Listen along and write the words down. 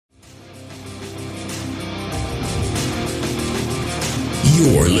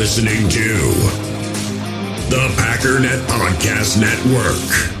You're listening to the Packernet Podcast Network.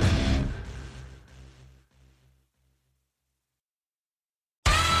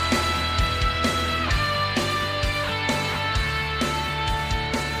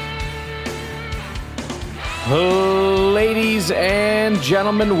 Ladies and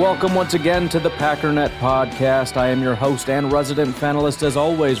gentlemen, welcome once again to the Packernet Podcast. I am your host and resident panelist, as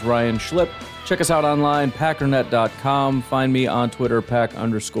always, Ryan Schlip. Check us out online, packernet.com. Find me on Twitter,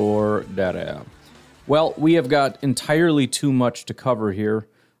 pack_data. Well, we have got entirely too much to cover here.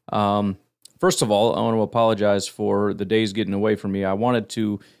 First of all, I want to apologize for the days getting away from me. I wanted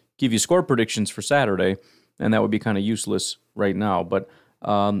to give you score predictions for Saturday, and that would be kind of useless right now. But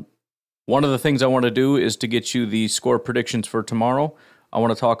one of the things I want to do is to get you the score predictions for tomorrow. I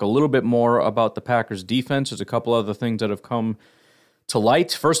want to talk a little bit more about the Packers defense. There's a couple other things that have come to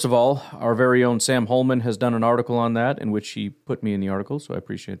light. First of all, our very own Sam Holman has done an article on that, in which he put me in the article, so I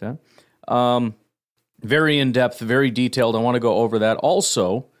appreciate that. Very in-depth, very detailed. I want to go over that.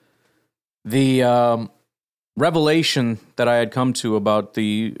 Also, the revelation that I had come to about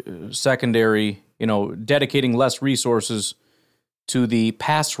the secondary, dedicating less resources to the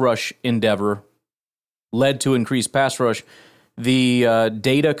pass rush endeavor led to increased pass rush. The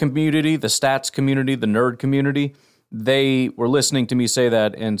data community, the stats community, the nerd community, they were listening to me say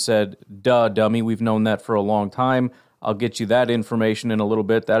that and said, duh, dummy, we've known that for a long time. I'll get you that information in a little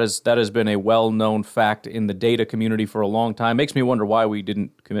bit. That has been a well-known fact in the data community for a long time. Makes me wonder why we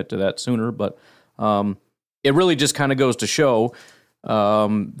didn't commit to that sooner, but it really just kind of goes to show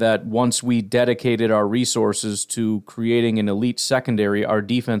that once we dedicated our resources to creating an elite secondary, our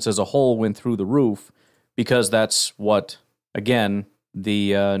defense as a whole went through the roof, because that's what, again,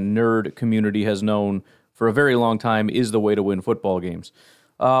 the nerd community has known for a very long time is the way to win football games.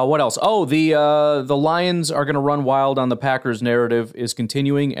 What else? Oh, the Lions are going to run wild on the Packers narrative is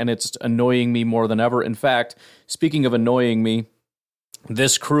continuing, and it's annoying me more than ever. In fact, speaking of annoying me,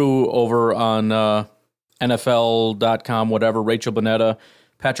 this crew over on NFL.com, whatever, Rachel Bonnetta,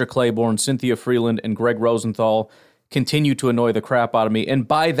 Patrick Claiborne, Cynthia Freeland, and Greg Rosenthal continue to annoy the crap out of me. And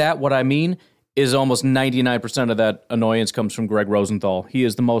by that, what I mean is almost 99% of that annoyance comes from Greg Rosenthal. He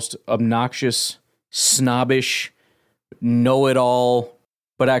is the most obnoxious, snobbish, know-it-all,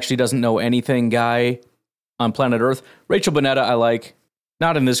 but actually doesn't know anything guy on planet Earth. Rachel Bonnetta I like,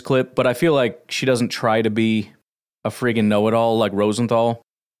 not in this clip, but I feel like she doesn't try to be a friggin' know-it-all like Rosenthal.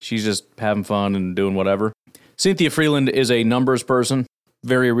 She's just having fun and doing whatever. Cynthia Freeland is a numbers person,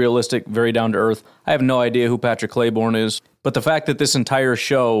 very realistic, very down-to-earth. I have no idea who Patrick Claiborne is, but the fact that this entire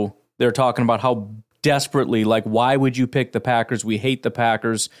show, they're talking about how desperately, like, why would you pick the Packers? We hate the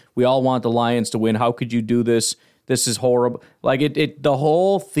Packers. We all want the Lions to win. How could you do this? This is horrible. Like, the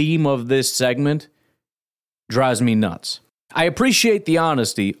whole theme of this segment drives me nuts. I appreciate the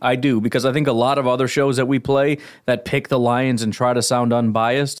honesty, I do, because I think a lot of other shows that we play that pick the Lions and try to sound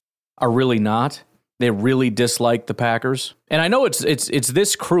unbiased are really not. They really dislike the Packers. And I know it's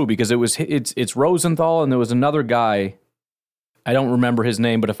this crew, because it's Rosenthal, and there was another guy, I don't remember his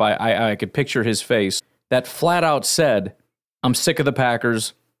name, but if I could picture his face, that flat out said, I'm sick of the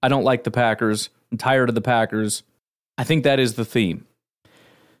Packers. I don't like the Packers. I'm tired of the Packers. I think that is the theme.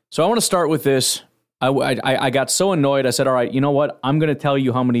 So I want to start with this. I got so annoyed, I said, all right, you know what? I'm going to tell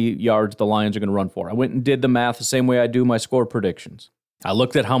you how many yards the Lions are going to run for. I went and did the math the same way I do my score predictions. I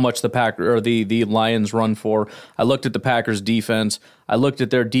looked at how much the Lions run for. I looked at the Packers defense. I looked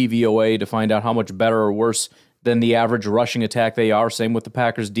at their DVOA to find out how much better or worse than the average rushing attack they are. Same with the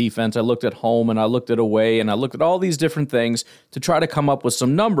Packers defense. I looked at home and I looked at away and I looked at all these different things to try to come up with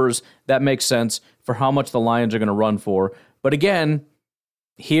some numbers that make sense for how much the Lions are going to run for. But again,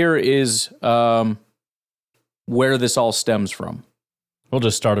 here is where this all stems from. We'll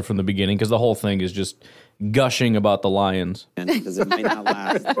just start it from the beginning, because the whole thing is just gushing about the Lions. Because it might not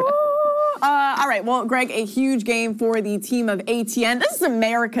last. All right, well, Greg, a huge game for the team of ATN. This is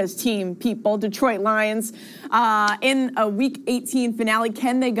America's team, people, Detroit Lions. In a Week 18 finale,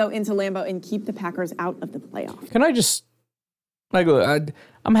 can they go into Lambeau and keep the Packers out of the playoff? Can I just...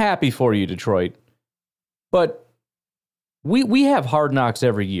 I'm happy for you, Detroit. But we have Hard Knocks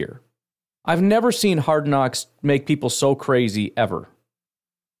every year. I've never seen Hard Knocks make people so crazy ever.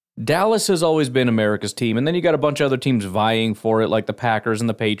 Dallas has always been America's team, and then you got a bunch of other teams vying for it, like the Packers and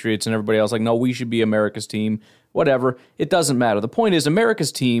the Patriots and everybody else. Like, no, we should be America's team. Whatever. It doesn't matter. The point is,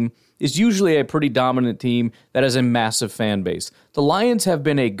 America's team is usually a pretty dominant team that has a massive fan base. The Lions have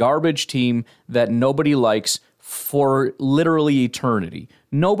been a garbage team that nobody likes for literally eternity.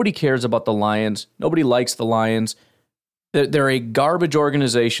 Nobody cares about the Lions. Nobody likes the Lions. They're a garbage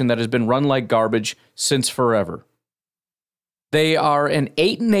organization that has been run like garbage since forever. They are an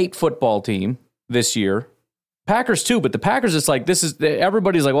 8-8 football team this year. Packers too, but the Packers, it's like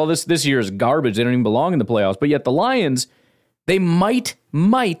everybody's like, well, this year is garbage. They don't even belong in the playoffs. But yet the Lions, they might,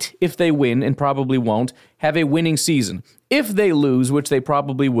 if they win, and probably won't, have a winning season. If they lose, which they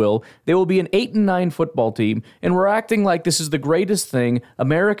probably will, they will be an 8-9 football team, and we're acting like this is the greatest thing,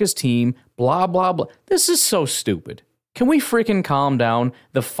 America's team, blah, blah, blah. This is so stupid. Can we freaking calm down?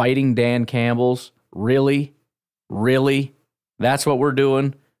 The Fighting Dan Campbells? Really? Really? That's what we're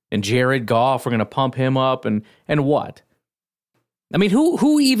doing? And Jared Goff, we're going to pump him up, and what? I mean,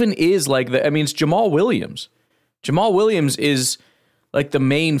 who even is like the? I mean, it's Jamal Williams. Jamal Williams is like the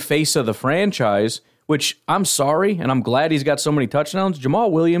main face of the franchise, which I'm sorry, and I'm glad he's got so many touchdowns.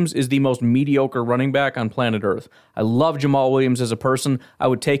 Jamal Williams is the most mediocre running back on planet Earth. I love Jamal Williams as a person. I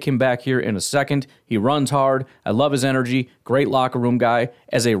would take him back here in a second. He runs hard. I love his energy. Great locker room guy.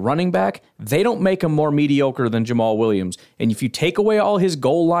 As a running back, they don't make him more mediocre than Jamal Williams. And if you take away all his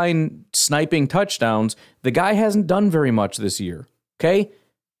goal line sniping touchdowns, the guy hasn't done very much this year. Okay?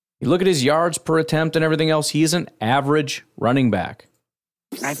 You look at his yards per attempt and everything else, he's an average running back.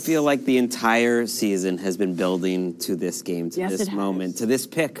 I feel like the entire season has been building to this game, to this moment, to this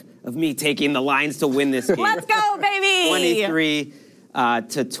pick of me taking the Lions to win this game. Let's go, baby!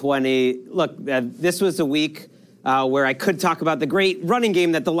 23-20. Look, this was a week where I could talk about the great running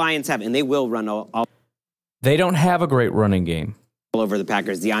game that the Lions have, and they will run all They don't have a great running game. All over the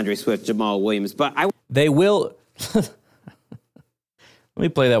Packers, DeAndre Swift, Jamal Williams, but They will... Let me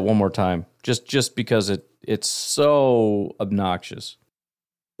play that one more time, just because it's so obnoxious.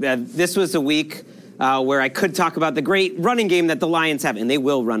 This was a week where I could talk about the great running game that the Lions have, and they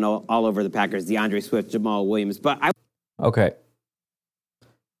will run all over the Packers, DeAndre Swift, Jamal Williams, but Okay.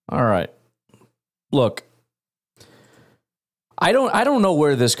 All right. Look, I don't know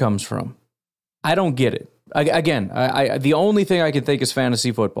where this comes from. I don't get it. I the only thing I can think is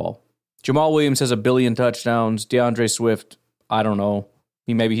fantasy football. Jamal Williams has 1 billion touchdowns. DeAndre Swift, I don't know.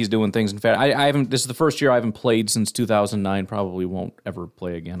 Maybe he's doing things in fact. I haven't. This is the first year I haven't played since 2009. Probably won't ever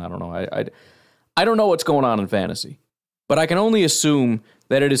play again. I don't know. I don't know what's going on in fantasy, but I can only assume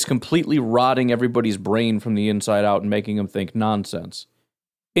that it is completely rotting everybody's brain from the inside out and making them think nonsense.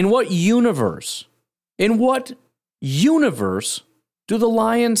 In what universe do the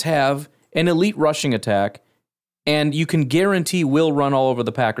Lions have an elite rushing attack, and you can guarantee will run all over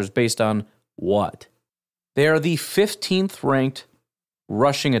the Packers based on what? They are the 15th ranked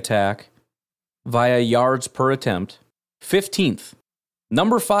rushing attack via yards per attempt. 15th.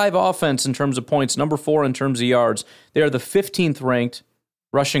 Number 5 offense in terms of points, number 4 in terms of yards. They are the 15th ranked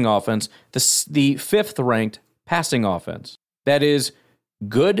rushing offense, the 5th ranked passing offense. That is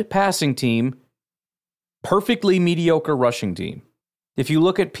good passing team, perfectly mediocre rushing team. If you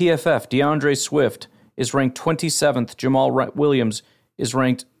look at PFF, DeAndre Swift is ranked 27th. Jamal Williams is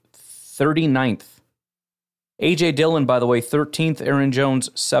ranked 39th. A.J. Dillon, by the way, 13th. Aaron Jones,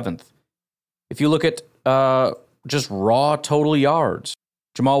 7th. If you look at just raw total yards,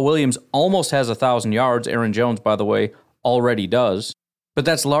 Jamal Williams almost has 1,000 yards. Aaron Jones, by the way, already does. But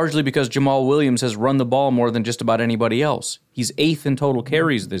that's largely because Jamal Williams has run the ball more than just about anybody else. He's 8th in total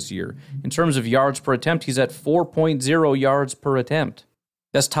carries this year. In terms of yards per attempt, he's at 4.0 yards per attempt.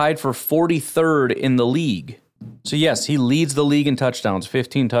 That's tied for 43rd in the league. So yes, he leads the league in touchdowns,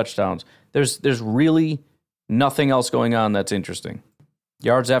 15 touchdowns. There's really nothing else going on that's interesting.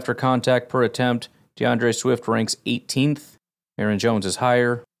 Yards after contact per attempt, DeAndre Swift ranks 18th. Aaron Jones is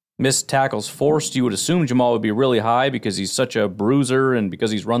higher. Missed tackles forced, you would assume Jamal would be really high because he's such a bruiser and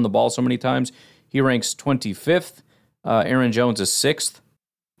because he's run the ball so many times. He ranks 25th. Aaron Jones is 6th.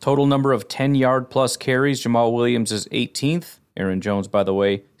 Total number of 10-yard plus carries, Jamal Williams is 18th. Aaron Jones, by the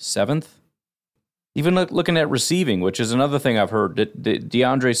way, 7th. Even looking at receiving, which is another thing I've heard, that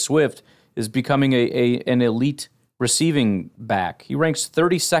DeAndre Swift is becoming an elite receiving back. He ranks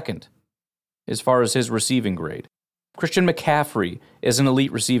 32nd as far as his receiving grade. Christian McCaffrey is an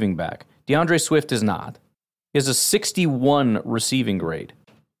elite receiving back. DeAndre Swift is not. He has a 61 receiving grade.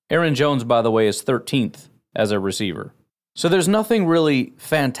 Aaron Jones, by the way, is 13th as a receiver. So there's nothing really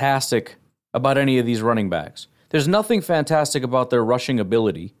fantastic about any of these running backs. There's nothing fantastic about their rushing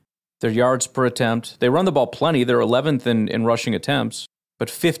ability, their yards per attempt. They run the ball plenty. They're 11th in rushing attempts, but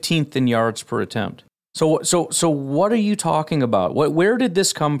 15th in yards per attempt. So what are you talking about? Where did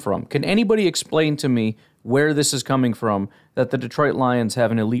this come from? Can anybody explain to me where this is coming from, that the Detroit Lions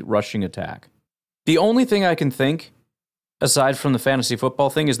have an elite rushing attack? The only thing I can think, aside from the fantasy football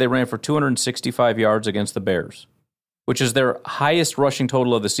thing, is they ran for 265 yards against the Bears, which is their highest rushing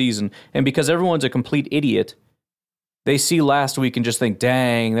total of the season. And because everyone's a complete idiot, they see last week and just think,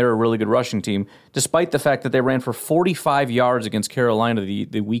 dang, they're a really good rushing team, despite the fact that they ran for 45 yards against Carolina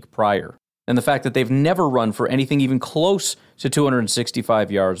the week prior. And the fact that they've never run for anything even close to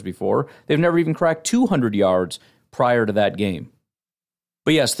 265 yards before. They've never even cracked 200 yards prior to that game.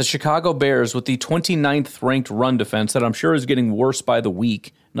 But yes, the Chicago Bears with the 29th ranked run defense that I'm sure is getting worse by the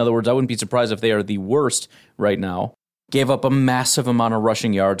week. In other words, I wouldn't be surprised if they are the worst right now. Gave up a massive amount of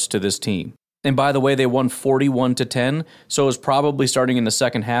rushing yards to this team. And by the way, they won 41-10, so it was probably starting in the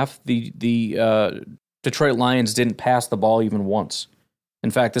second half. The Detroit Lions didn't pass the ball even once.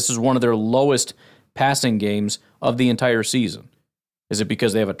 In fact, this is one of their lowest passing games of the entire season. Is it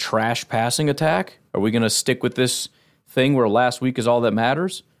because they have a trash passing attack? Are we going to stick with this thing where last week is all that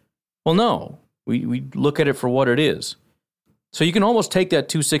matters? Well, no. We look at it for what it is. So you can almost take that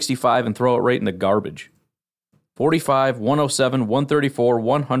 265 and throw it right in the garbage. 45, 107, 134,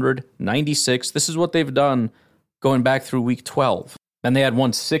 100, 96. This is what they've done going back through week 12. Then they had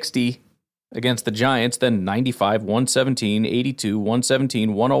 160 against the Giants, then 95, 117, 82,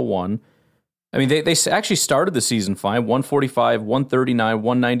 117, 101. I mean, they actually started the season fine, 145, 139,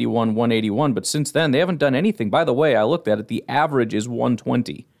 191, 181, but since then, they haven't done anything. By the way, I looked at it, the average is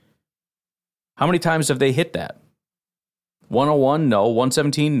 120. How many times have they hit that? 101, no.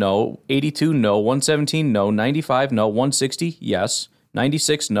 117, no. 82, no. 117, no. 95, no. 160, yes.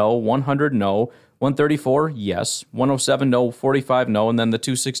 96, no. 100, no. 134, yes. 107, no. 45, no. And then the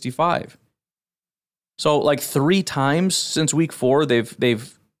 265. So, like 3 times since week 4,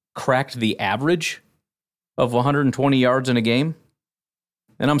 they've cracked the average of 120 yards in a game.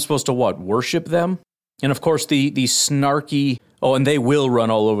 And I'm supposed to what? Worship them? And of course, the snarky, and they will run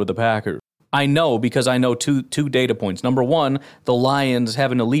all over the Packers. I know because I know two data points. Number 1, the Lions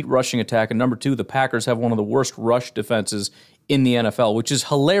have an elite rushing attack, and number 2, the Packers have one of the worst rush defenses in the NFL, which is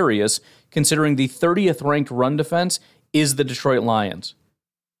hilarious considering the 30th ranked run defense is the Detroit Lions.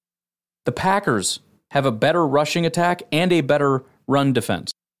 The Packers have a better rushing attack and a better run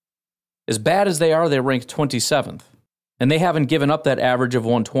defense. As bad as they are, they rank 27th. And they haven't given up that average of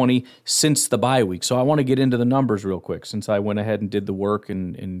 120 since the bye week. So I want to get into the numbers real quick since I went ahead and did the work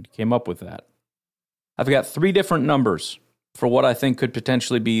and came up with that. I've got 3 different numbers for what I think could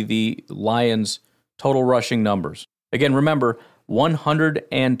potentially be the Lions' total rushing numbers. Again, remember,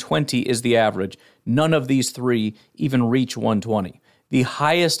 120 is the average. None of these 3 even reach 120. The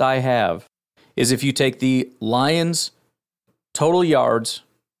highest I have is if you take the Lions' total yards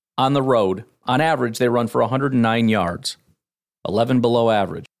on the road. On average, they run for 109 yards, 11 below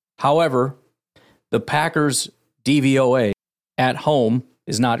average. However, the Packers' DVOA at home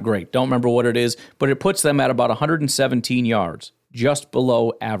is not great. Don't remember what it is, but it puts them at about 117 yards, just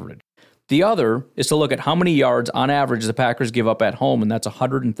below average. The other is to look at how many yards on average the Packers give up at home, and that's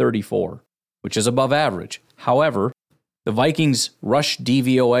 134, which is above average. However, the Vikings' rush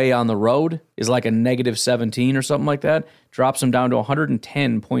DVOA on the road is like a negative 17 or something like that. Drops them down to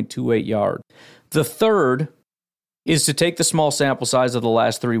 110.28 yards. The third is to take the small sample size of the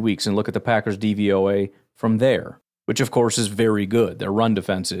last 3 weeks and look at the Packers' DVOA from there, which of course is very good. Their run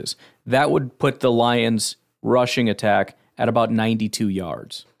defense is. That would put the Lions' rushing attack at about 92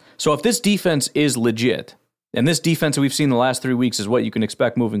 yards. So if this defense is legit, and this defense we've seen the last 3 weeks is what you can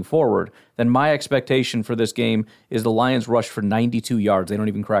expect moving forward, then my expectation for this game is the Lions rush for 92 yards. They don't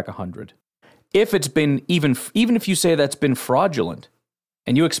even crack 100. If it's been, even if you say that's been fraudulent,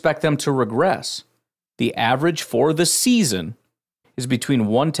 and you expect them to regress, the average for the season is between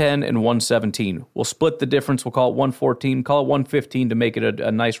 110 and 117. We'll split the difference. We'll call it 114, call it 115 to make it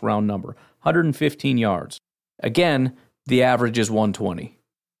a nice round number. 115 yards. Again, the average is 120.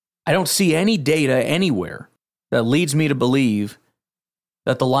 I don't see any data anywhere that leads me to believe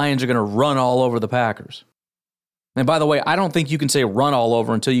that the Lions are going to run all over the Packers. And by the way, I don't think you can say run all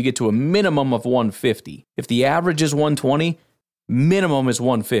over until you get to a minimum of 150. If the average is 120, minimum is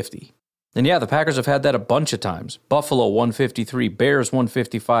 150. And yeah, the Packers have had that a bunch of times. Buffalo 153, Bears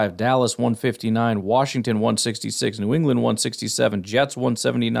 155, Dallas 159, Washington 166, New England 167, Jets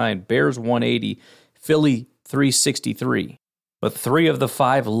 179, Bears 180, Philly 363. But 3 of the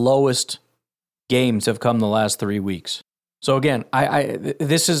 5 lowest games have come the last 3 weeks. So again,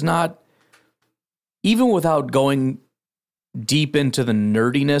 this is not, even without going deep into the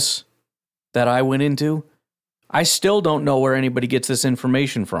nerdiness that I went into, I still don't know where anybody gets this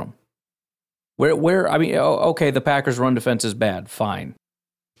information from. Okay, the Packers' run defense is bad, fine.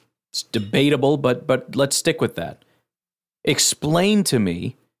 It's debatable, but let's stick with that. Explain to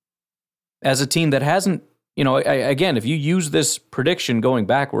me, as a team that hasn't, again, if you use this prediction going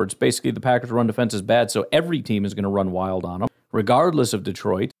backwards, basically the Packers' run defense is bad, so every team is going to run wild on them, regardless of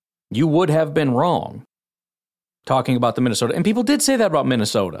Detroit, you would have been wrong. talking about the Minnesota. And people did say that about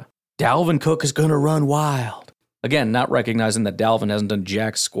Minnesota. Dalvin Cook is going to run wild. Again, not recognizing that Dalvin hasn't done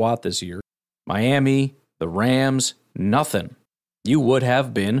jack squat this year. Miami, the Rams, nothing. You would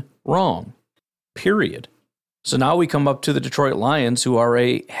have been wrong. Period. So now we come up to the Detroit Lions, who are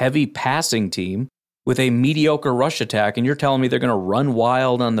a heavy passing team with a mediocre rush attack, and you're telling me they're going to run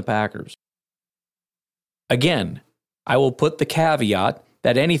wild on the Packers. Again, I will put the caveat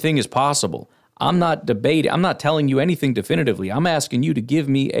that anything is possible. I'm not debating. I'm not telling you anything definitively. I'm asking you to give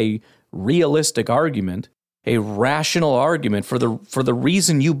me a realistic argument, a rational argument for the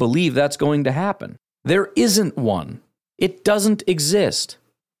reason you believe that's going to happen. There isn't one. It doesn't exist.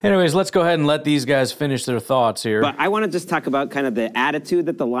 Anyways, let's go ahead and let these guys finish their thoughts here. But I want to just talk about kind of the attitude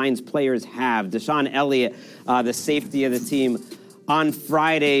that the Lions players have. Deshaun Elliott, the safety of the team, on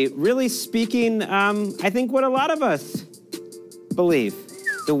Friday, really speaking, I think, what a lot of us believe.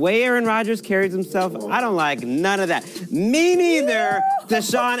 The way Aaron Rodgers carries himself, I don't like none of that. Me neither,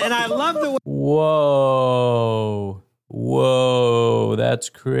 Deshaun, and I love the way... Whoa, that's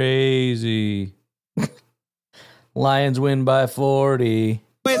crazy. Lions win by 40.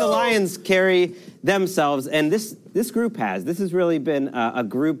 The way the Lions carry themselves, and this group has. This has really been a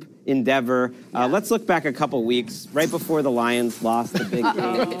group endeavor. Let's look back a couple weeks, right before the Lions lost the big game.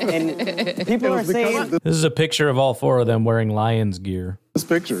 And people are saying... This is a picture of all four of them wearing Lions gear. This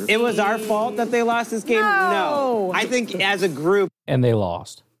picture. It was our fault that they lost this game? No. I think as a group... And they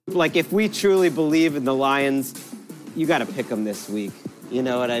lost. Like, if we truly believe in the Lions, you got to pick them this week. You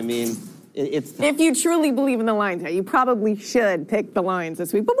know what I mean? If you truly believe in the Lions, you probably should pick the Lions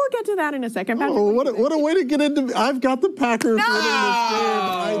this week. But we'll get to that in a second. Patrick, what a way to get into... I've got the Packers winning this game.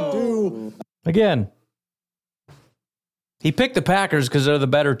 I do. Again, he picked the Packers because they're the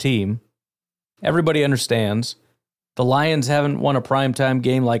better team. Everybody understands. The Lions haven't won a primetime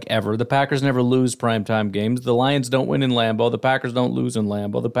game like ever. The Packers never lose primetime games. The Lions don't win in Lambeau. The Packers don't lose in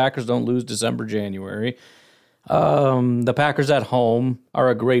Lambeau. The Packers don't lose December, January. The Packers at home are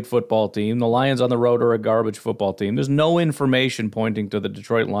a great football team. The Lions on the road are a garbage football team. There's no information pointing to the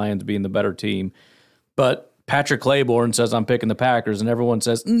Detroit Lions being the better team. But Patrick Claiborne says, I'm picking the Packers, and everyone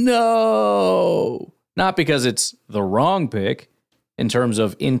says, no. Not because it's the wrong pick in terms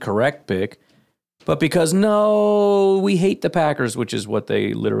of incorrect pick, but because, no, we hate the Packers, which is what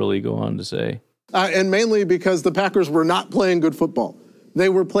they literally go on to say. And mainly because the Packers were not playing good football. They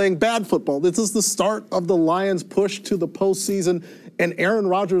were playing bad football. This is the start of the Lions' push to the postseason, and Aaron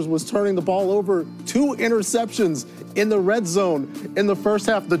Rodgers was turning the ball over. 2 interceptions in the red zone in the first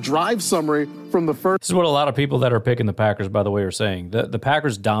half. The drive summary from the first... This is what a lot of people that are picking the Packers, by the way, are saying. The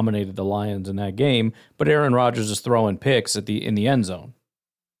Packers dominated the Lions in that game, but Aaron Rodgers is throwing picks in the end zone.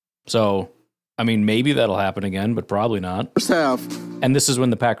 So, I mean, maybe that'll happen again, but probably not. First half. And this is when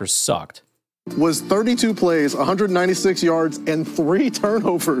the Packers sucked. Was 32 plays, 196 yards, and 3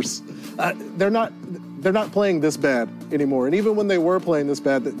 turnovers. They're not playing this bad anymore. And even when they were playing this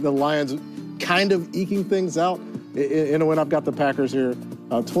bad, the Lions kind of eking things out. In a win, I've got the Packers here,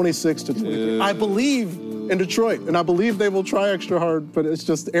 26-23. I believe in Detroit, and I believe they will try extra hard. But it's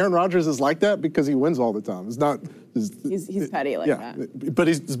just Aaron Rodgers is like that because he wins all the time. It's not. He's petty like that. But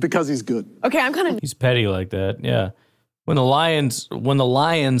it's because he's good. Okay, I'm kind of. He's petty like that. Yeah. When the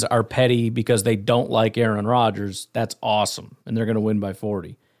Lions are petty because they don't like Aaron Rodgers, that's awesome, and they're going to win by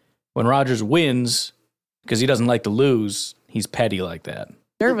 40. When Rodgers wins because he doesn't like to lose, he's petty like that.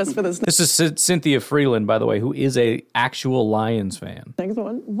 Nervous for this. This is Cynthia Freeland, by the way, who is a actual Lions fan. Next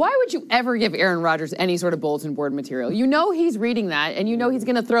one. Why would you ever give Aaron Rodgers any sort of bulletin board material? You know he's reading that, and you know he's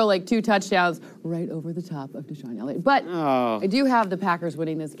going to throw like 2 touchdowns right over the top of Deshaun Elliott. But I do have the Packers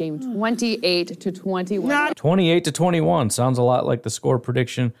winning this game 28-21. 28-21 sounds a lot like the score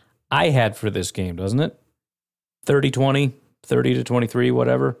prediction I had for this game, doesn't it? 30-20, 30-23,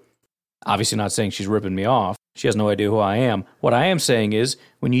 whatever. Obviously not saying she's ripping me off. She has no idea who I am. What I am saying is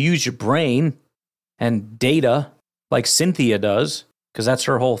when you use your brain and data like Cynthia does, because that's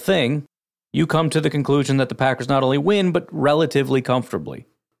her whole thing, you come to the conclusion that the Packers not only win, but relatively comfortably.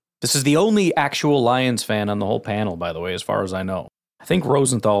 This is the only actual Lions fan on the whole panel, by the way, as far as I know. I think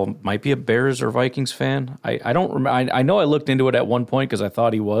Rosenthal might be a Bears or Vikings fan. I don't remember. I know I looked into it at one point because I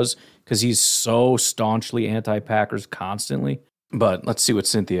thought he was, because he's so staunchly anti-Packers constantly. But let's see what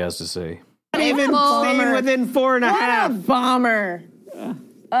Cynthia has to say. Even staying within 4.5. What a bomber.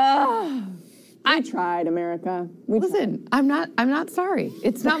 I tried, America. Listen, I'm not sorry.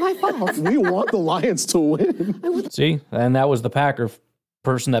 It's not my fault. We want the Lions to win. See? And that was the Packer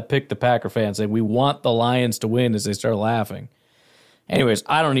person that picked the Packer fan saying, we want the Lions to win, as they start laughing. Anyways,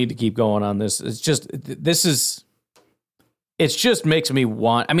 I don't need to keep going on this. It just makes me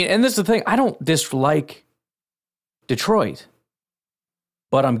want, and this is the thing, I don't dislike Detroit.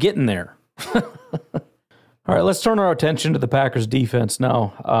 But I'm getting there. All right, let's turn our attention to the Packers defense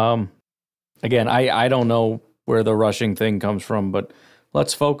now. Again, I don't know where the rushing thing comes from, but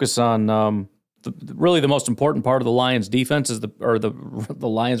let's focus on really the most important part of the Lions defense is the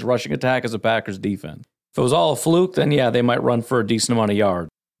Lions rushing attack is the Packers defense. If it was all a fluke, then yeah, they might run for a decent amount of yards.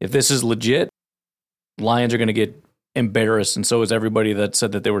 If this is legit, Lions are going to get embarrassed, and so is everybody that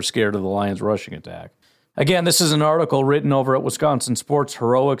said that they were scared of the Lions rushing attack. Again, this is an article written over at Wisconsin Sports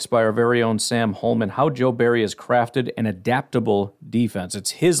Heroics by our very own Sam Holman, how Joe Barry has crafted an adaptable defense.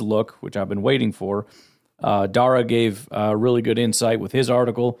 It's his look, which I've been waiting for. Dara gave really good insight with his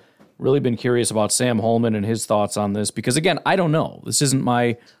article. Really been curious about Sam Holman and his thoughts on this because, again, I don't know. This isn't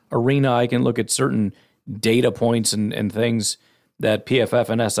my arena. I can look at certain data points and things that PFF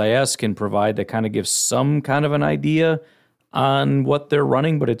and SIS can provide that kind of give some kind of an idea on what they're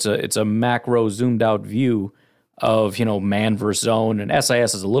running, but it's a macro zoomed out view of, man versus zone, and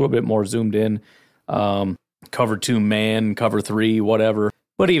SIS is a little bit more zoomed in, cover 2 man, cover 3, whatever.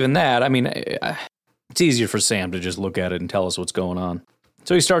 But even that, I mean, it's easier for Sam to just look at it and tell us what's going on.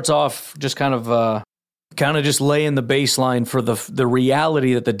 So he starts off just kind of just laying the baseline for the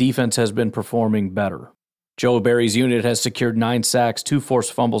reality that the defense has been performing better. Joe Barry's unit has secured 9 sacks, 2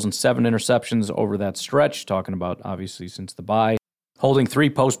 forced fumbles, and 7 interceptions over that stretch, talking about, obviously, since the bye. Holding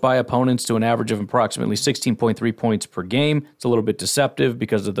 3 post-bye opponents to an average of approximately 16.3 points per game. It's a little bit deceptive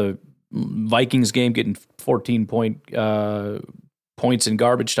because of the Vikings game getting 14 points in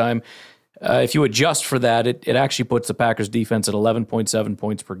garbage time. If you adjust for that, it actually puts the Packers defense at 11.7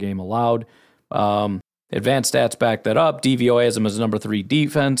 points per game allowed. Advanced stats back that up. DVOA has them as number 3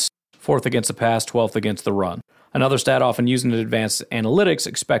 defense. 4th against the pass, 12th against the run. Another stat often used in advanced analytics,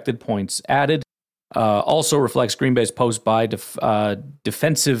 expected points added, also reflects Green Bay's post-bye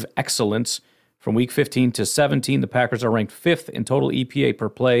defensive excellence. From week 15 to 17, the Packers are ranked 5th in total EPA per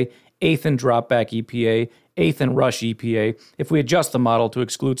play, 8th in dropback EPA, 8th in rush EPA. If we adjust the model to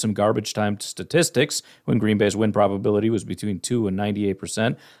exclude some garbage time statistics, when Green Bay's win probability was between 2 and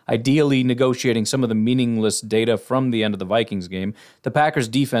 98%, ideally negotiating some of the meaningless data from the end of the Vikings game, the Packers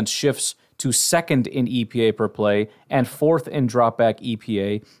defense shifts to 2nd in EPA per play and 4th in dropback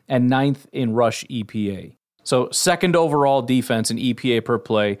EPA and 9th in rush EPA. So 2nd overall defense in EPA per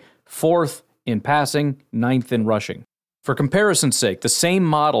play, 4th in passing, 9th in rushing. For comparison's sake, the same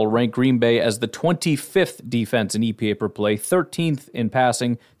model ranked Green Bay as the 25th defense in EPA per play, 13th in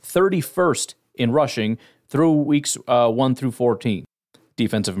passing, 31st in rushing through weeks 1 through 14.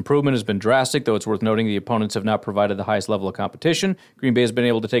 Defensive improvement has been drastic, though it's worth noting the opponents have not provided the highest level of competition. Green Bay has been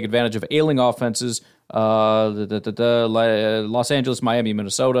able to take advantage of ailing offenses, Los Angeles, Miami,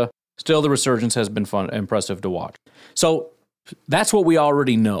 Minnesota. Still, the resurgence has been fun, impressive to watch. So that's what we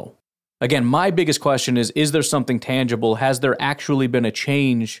already know. Again, my biggest question is there something tangible? Has there actually been a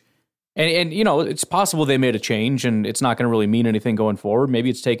change? And it's possible they made a change and it's not going to really mean anything going forward.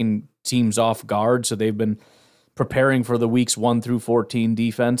 Maybe it's taken teams off guard, so they've been preparing for the weeks 1 through 14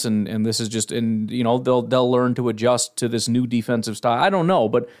 defense, and this is just, they'll learn to adjust to this new defensive style. I don't know,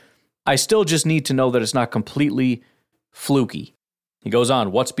 but I still just need to know that it's not completely fluky. He goes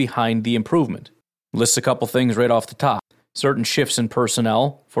on, what's behind the improvement? Lists a couple things right off the top. Certain shifts in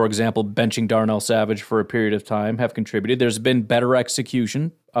personnel, for example, benching Darnell Savage for a period of time, have contributed. There's been better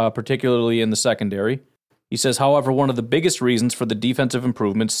execution, particularly in the secondary. He says, however, one of the biggest reasons for the defensive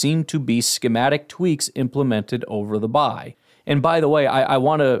improvements seem to be schematic tweaks implemented over the bye. And by the way, I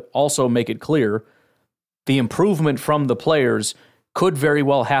want to also make it clear, the improvement from the players could very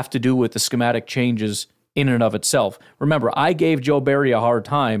well have to do with the schematic changes in and of itself. Remember, I gave Joe Barry a hard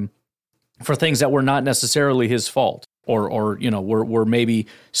time for things that were not necessarily his fault. Or we're maybe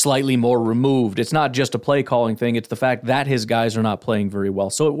slightly more removed. It's not just a play calling thing. It's the fact that his guys are not playing very well.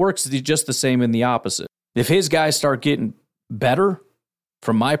 So it works just the same in the opposite. If his guys start getting better,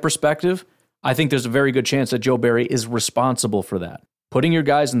 from my perspective, I think there's a very good chance that Joe Barry is responsible for that. Putting your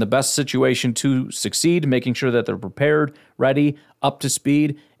guys in the best situation to succeed, making sure that they're prepared, ready, up to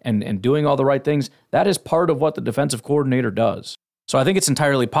speed, and doing all the right things, that is part of what the defensive coordinator does. So I think it's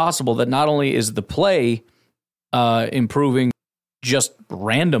entirely possible that not only is the play improving just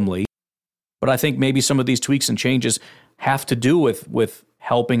randomly, but I think maybe some of these tweaks and changes have to do with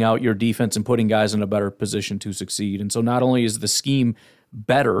helping out your defense and putting guys in a better position to succeed. And so not only is the scheme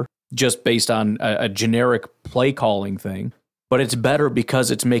better just based on a generic play calling thing, but it's better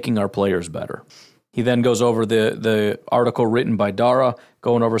because it's making our players better. He then goes over the article written by Dara,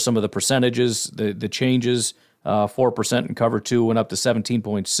 going over some of the percentages, the changes. 4% in cover 2 went up to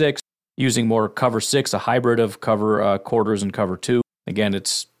 17.6. Using more cover 6, a hybrid of cover quarters and cover 2. Again,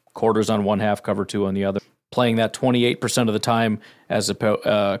 it's quarters on one half, cover 2 on the other. playing that 28% of the time as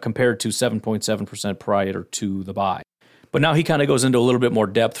compared to 7.7% prior to the bye. But now he kind of goes into a little bit more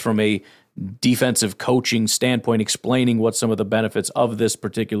depth from a defensive coaching standpoint, explaining what some of the benefits of this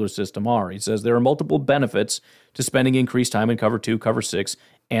particular system are. He says there are multiple benefits to spending increased time in cover 2, cover 6,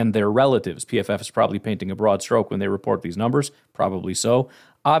 and their relatives. PFF is probably painting a broad stroke when they report these numbers, probably so.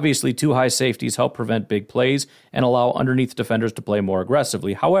 Obviously, 2 high safeties help prevent big plays and allow underneath defenders to play more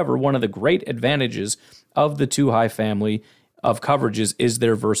aggressively. However, one of the great advantages of the 2 high family of coverages is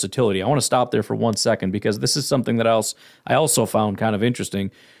their versatility. I want to stop there for 1 second because this is something that I also found kind of interesting.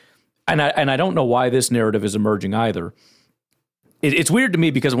 And I don't know why this narrative is emerging either. It's weird to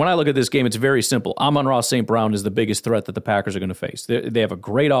me because when I look at this game, it's very simple. Amon-Ra St. Brown is the biggest threat that the Packers are going to face. They have a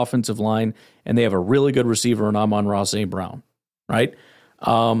great offensive line, and they have a really good receiver in Amon-Ra St. Brown, right?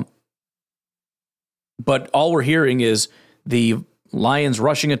 But all we're hearing is the Lions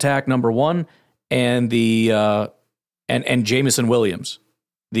rushing attack, number 1, and the and Jameson Williams,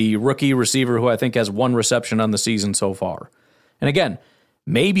 the rookie receiver who I think has 1 reception on the season so far. And again,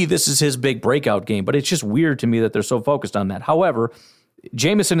 maybe this is his big breakout game, but it's just weird to me that they're so focused on that. However,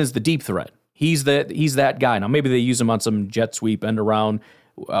 Jameson is the deep threat. He's that guy. Now, maybe they use him on some jet sweep, end around,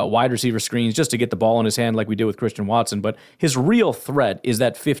 wide receiver screens just to get the ball in his hand like we did with Christian Watson. But his real threat is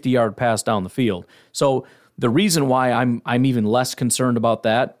that 50-yard pass down the field. So the reason why I'm even less concerned about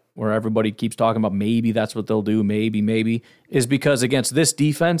that, where everybody keeps talking about maybe that's what they'll do, maybe, is because against this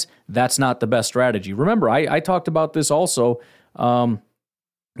defense, that's not the best strategy. Remember, I talked about this also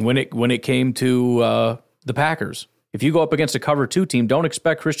when it came to the Packers. If you go up against a cover 2 team, don't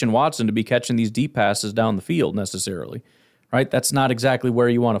expect Christian Watson to be catching these deep passes down the field necessarily, right? That's not exactly where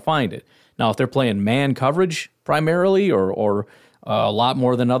you want to find it. Now, if they're playing man coverage primarily or a lot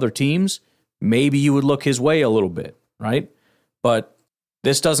more than other teams, maybe you would look his way a little bit, right? But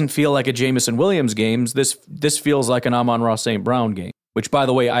this doesn't feel like a Jameson Williams game. This feels like an Amon-Ra St. Brown game, which, by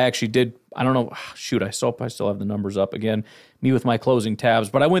the way, I actually did. I don't know. Shoot, I still have the numbers up again, me with my closing tabs.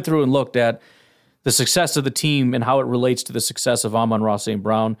 But I went through and looked at the success of the team and how it relates to the success of Amon-Ra St.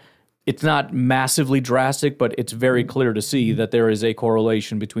 Brown. It's not massively drastic, but it's very clear to see that there is a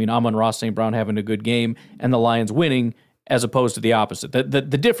correlation between Amon-Ra St. Brown having a good game and the Lions winning, as opposed to the opposite. The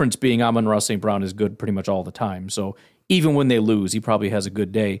difference being Amon-Ra St. Brown is good pretty much all the time. So even when they lose, he probably has a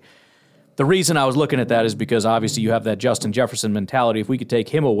good day. The reason I was looking at that is because obviously you have that Justin Jefferson mentality. If we could take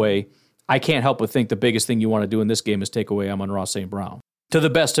him away, I can't help but think the biggest thing you want to do in this game is take away Amon-Ra St. Brown to the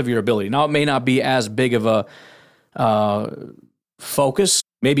best of your ability. Now, it may not be as big of a focus.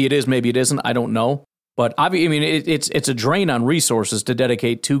 Maybe it is, maybe it isn't. I don't know. But I mean, it's a drain on resources to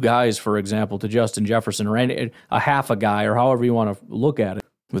dedicate 2 guys, for example, to Justin Jefferson or a half a guy or however you want to look at it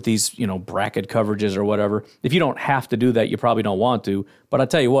with these, bracket coverages or whatever. If you don't have to do that, you probably don't want to. But I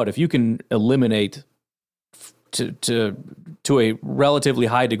tell you what, if you can eliminate to a relatively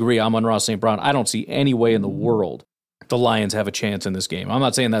high degree Amon-Ra St. Brown, I don't see any way in the world the Lions have a chance in this game. I'm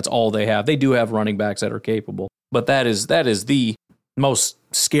not saying that's all they have. They do have running backs that are capable, but that is the most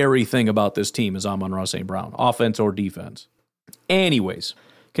scary thing about this team is Amon-Ra St. Brown, offense or defense. Anyways,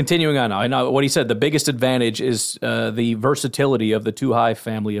 continuing on now, I know what he said, the biggest advantage is the versatility of the 2 high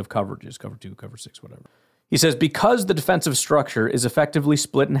family of coverages, cover 2, cover 6, whatever. He says, because the defensive structure is effectively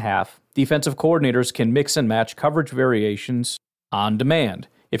split in half, defensive coordinators can mix and match coverage variations on demand.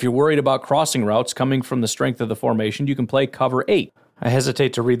 If you're worried about crossing routes coming from the strength of the formation, you can play cover 8. I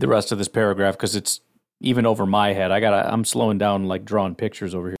hesitate to read the rest of this paragraph because it's even over my head. I'm slowing down like drawing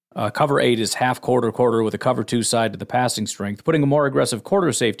pictures over here. Cover 8 is half quarter with a cover 2 side to the passing strength, putting a more aggressive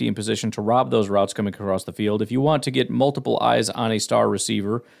quarter safety in position to rob those routes coming across the field. If you want to get multiple eyes on a star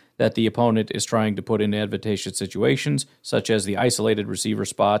receiver that the opponent is trying to put in advantageous situations, such as the isolated receiver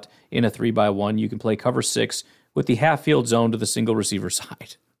spot in a 3-by-1, you can play cover 6 with the half-field zone to the single receiver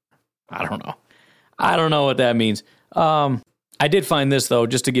side. I don't know what that means. I did find this, though,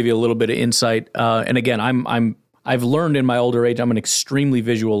 just to give you a little bit of insight. And again, I've learned in my older age, I'm an extremely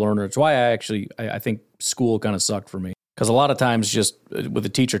visual learner. It's why I think school kind of sucked for me. Because a lot of times just with the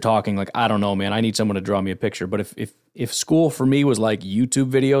teacher talking, like, I don't know, man, I need someone to draw me a picture. But if school for me was like YouTube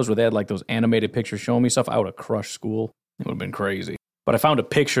videos where they had like those animated pictures showing me stuff, I would have crushed school. It would have been crazy. But I found a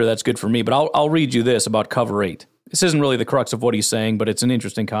picture that's good for me. But I'll read you this about cover 8. This isn't really the crux of what he's saying, but it's an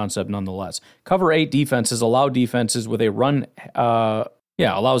interesting concept nonetheless. Cover 8 defenses allows defenses with a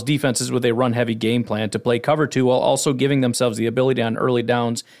run-heavy game plan to play cover 2 while also giving themselves the ability on early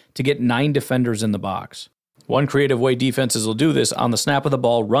downs to get 9 defenders in the box. One creative way defenses will do this, on the snap of the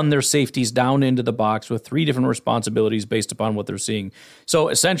ball, run their safeties down into the box with 3 different responsibilities based upon what they're seeing. So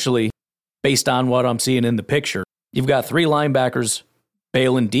essentially, based on what I'm seeing in the picture, you've got 3 linebackers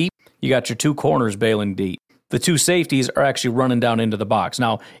bailing deep. You got your two corners bailing deep. The two safeties are actually running down into the box.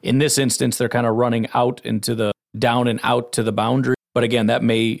 Now, in this instance, they're kind of running out into the down and out to the boundary. But again, that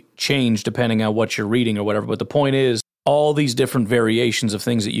may change depending on what you're reading or whatever. But the point is, all these different variations of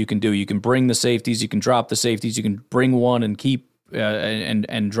things that you can do. You can bring the safeties, you can drop the safeties, you can bring one and keep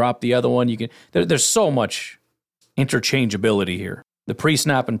and drop the other one. You can. There's so much interchangeability here. The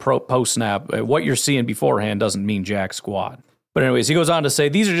pre-snap and post-snap, what you're seeing beforehand doesn't mean jack squat. But anyways, he goes on to say,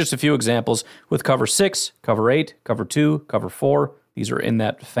 these are just a few examples with cover 6, cover 8, cover 2, cover 4. These are in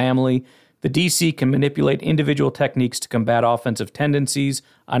that family. The DC can manipulate individual techniques to combat offensive tendencies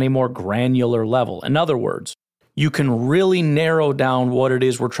on a more granular level. In other words, you can really narrow down what it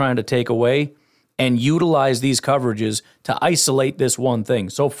is we're trying to take away and utilize these coverages to isolate this one thing.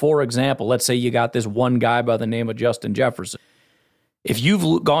 So, for example, let's say you got this one guy by the name of Justin Jefferson. If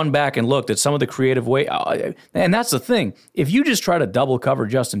you've gone back and looked at some of the creative way, and that's the thing, if you just try to double cover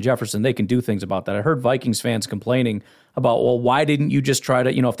Justin Jefferson, they can do things about that. I heard Vikings fans complaining about, well, why didn't you just try to,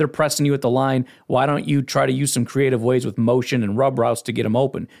 if they're pressing you at the line, why don't you try to use some creative ways with motion and rub routes to get them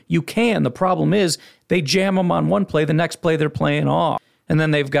open? You can. The problem is they jam them on one play, the next play they're playing off. And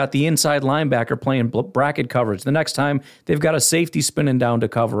then they've got the inside linebacker playing bracket coverage. The next time, they've got a safety spinning down to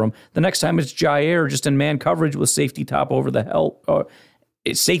cover them. The next time, it's Jair just in man coverage with safety top over the help. Or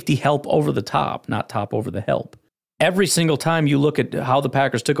safety help over the top, not top over the help. Every single time you look at how the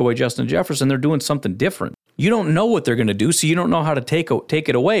Packers took away Justin Jefferson, they're doing something different. You don't know what they're going to do, so you don't know how to take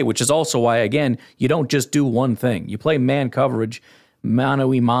it away, which is also why, again, you don't just do one thing. You play man coverage,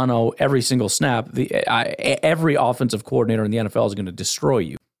 mano-a-mano, every single snap. Every offensive coordinator in the NFL is going to destroy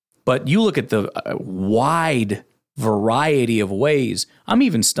you. But you look at the wide variety of ways. I'm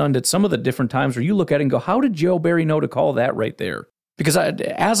even stunned at some of the different times where you look at it and go, how did Joe Barry know to call that right there? Because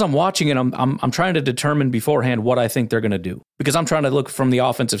as I'm watching it, I'm trying to determine beforehand what I think they're going to do. Because I'm trying to look from the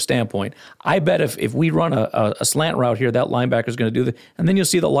offensive standpoint. I bet if we run a slant route here, that linebacker's going to do that. And then you'll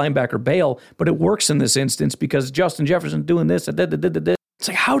see the linebacker bail. But it works in this instance because Justin Jefferson's doing this. It's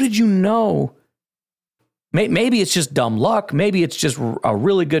like, how did you know? Maybe it's just dumb luck. Maybe it's just a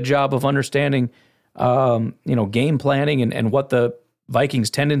really good job of understanding, game planning and what the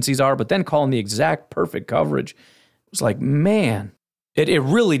Vikings' tendencies are. But then calling the exact perfect coverage. It was like, man. It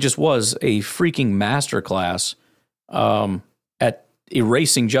really just was a freaking masterclass at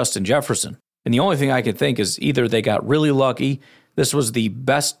erasing Justin Jefferson. And the only thing I could think is either they got really lucky, this was the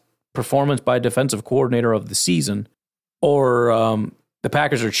best performance by a defensive coordinator of the season, or the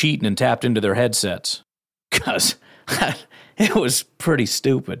Packers are cheating and tapped into their headsets. Because it was pretty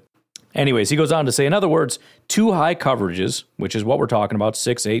stupid. Anyways, he goes on to say, in other words, two high coverages, which is what we're talking about,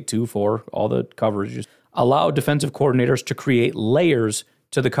 6, 8, 2, 4, all the coverages, allow defensive coordinators to create layers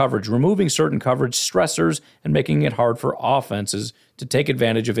to the coverage, removing certain coverage stressors and making it hard for offenses to take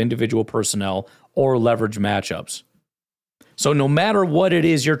advantage of individual personnel or leverage matchups. So no matter what it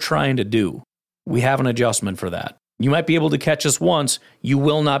is you're trying to do, we have an adjustment for that. You might be able to catch us once. You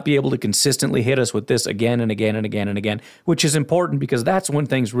will not be able to consistently hit us with this again and again and again and again, which is important because that's when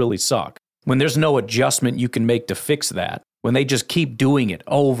things really suck. When there's no adjustment you can make to fix that. When they just keep doing it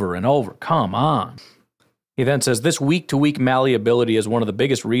over and over. Come on. He then says, this week-to-week malleability is one of the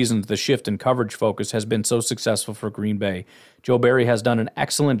biggest reasons the shift in coverage focus has been so successful for Green Bay. Joe Barry has done an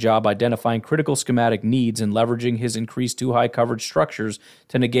excellent job identifying critical schematic needs and leveraging his increased two-high coverage structures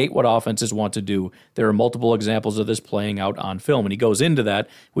to negate what offenses want to do. There are multiple examples of this playing out on film, and he goes into that,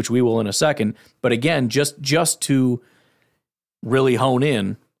 which we will in a second. But again, just to really hone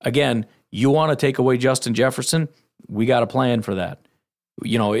in, again, you want to take away Justin Jefferson, we got a plan for that.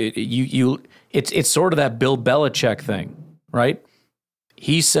 It's sort of that Bill Belichick thing, right?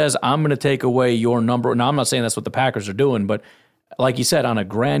 He says, I'm going to take away your number. Now, I'm not saying that's what the Packers are doing, but like you said, on a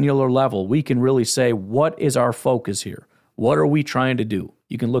granular level, we can really say, what is our focus here? What are we trying to do?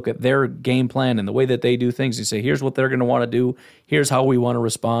 You can look at their game plan and the way that they do things and say, here's what they're going to want to do. Here's how we want to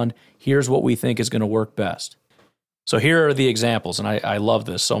respond. Here's what we think is going to work best. So here are the examples, and I love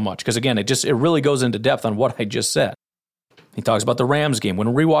this so much because, again, it really goes into depth on what I just said. He talks about the Rams game. When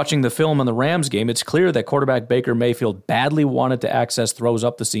rewatching the film on the Rams game, it's clear that quarterback Baker Mayfield badly wanted to access throws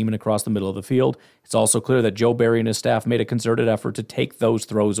up the seam and across the middle of the field. It's also clear that Joe Barry and his staff made a concerted effort to take those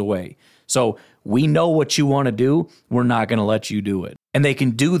throws away. So we know what you want to do. We're not going to let you do it. And they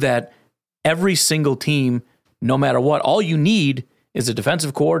can do that every single team, no matter what. All you need is a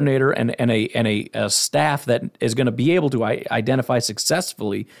defensive coordinator and a staff that is going to be able to identify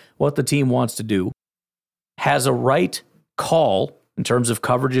successfully what the team wants to do, has a right call in terms of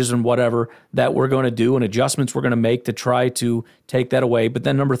coverages and whatever that we're going to do and adjustments we're going to make to try to take that away. But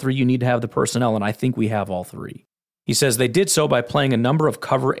then number 3, you need to have the personnel, and I think we have all 3. He says they did so by playing a number of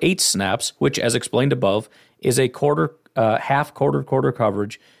cover 8 snaps, which, as explained above, is a half quarter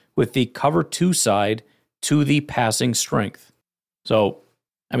coverage with the cover 2 side to the passing strength. So,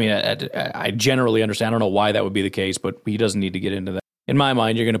 I mean, I generally understand. I don't know why that would be the case, but he doesn't need to get into that. In my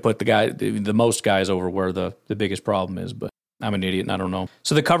mind, you're going to put the most guys over where the biggest problem is, but I'm an idiot and I don't know.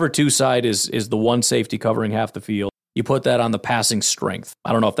 So the cover 2 side is the one safety covering half the field. You put that on the passing strength.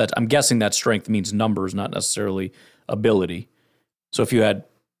 I don't know if I'm guessing that strength means numbers, not necessarily ability. So if you had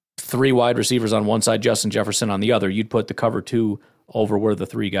 3 wide receivers on one side, Justin Jefferson on the other, you'd put the cover 2 over where the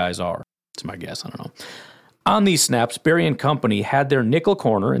 3 guys are. That's my guess. I don't know. On these snaps, Berry and company had their nickel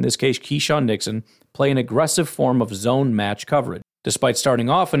corner, in this case Keyshawn Nixon, play an aggressive form of zone match coverage. Despite starting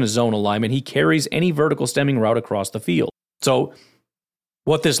off in a zone alignment, he carries any vertical stemming route across the field. So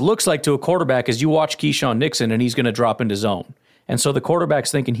what this looks like to a quarterback is you watch Keyshawn Nixon and he's going to drop into zone. And so the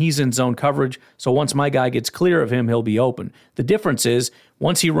quarterback's thinking he's in zone coverage, so once my guy gets clear of him, he'll be open. The difference is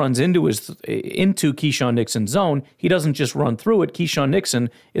once he runs into Keyshawn Nixon's zone, he doesn't just run through it. Keyshawn Nixon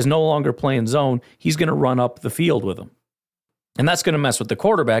is no longer playing zone. He's going to run up the field with him. And that's going to mess with the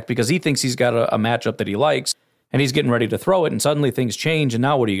quarterback because he thinks he's got a matchup that he likes, and he's getting ready to throw it, and suddenly things change, and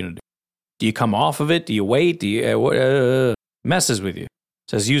now what are you going to do? Do you come off of it? Do you wait? Do you messes with you?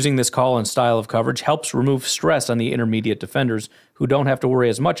 Says using this call and style of coverage helps remove stress on the intermediate defenders who don't have to worry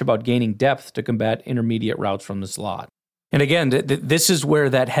as much about gaining depth to combat intermediate routes from the slot. And again, this is where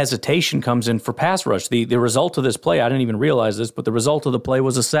that hesitation comes in for pass rush. The result of this play, I didn't even realize this, but the result of the play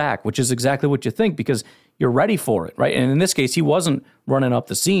was a sack, which is exactly what you think because you're ready for it, right? And in this case, he wasn't running up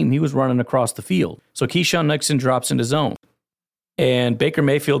the seam. He was running across the field. So Keyshawn Nixon drops into zone. And Baker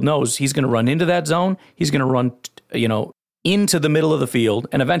Mayfield knows he's going to run into that zone. He's going to run, into the middle of the field,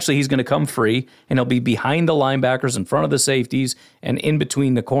 and eventually he's going to come free, and he'll be behind the linebackers, in front of the safeties, and in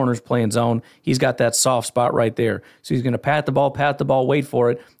between the corners playing zone. He's got that soft spot right there. So he's going to pat the ball, wait for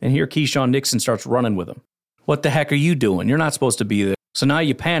it, and here Keyshawn Nixon starts running with him. What the heck are you doing? You're not supposed to be there. So now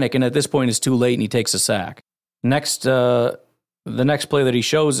you panic, and at this point it's too late, and he takes a sack. The next play that he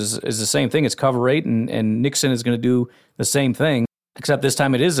shows is the same thing. It's cover 8, and Nixon is going to do the same thing, except this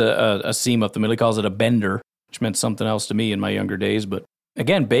time it is a seam up the middle. He calls it a bender, which meant something else to me in my younger days. But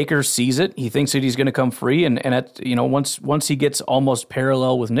again, Baker sees it. He thinks that he's going to come free. And once he gets almost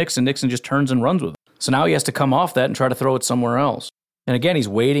parallel with Nixon just turns and runs with it. So now he has to come off that and try to throw it somewhere else. And again, he's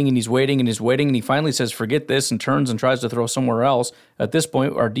waiting and he's waiting and he's waiting. And he finally says, forget this, and turns and tries to throw somewhere else. At this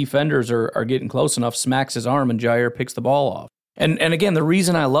point, our defenders are getting close enough, smacks his arm, and Jair picks the ball off. And again, the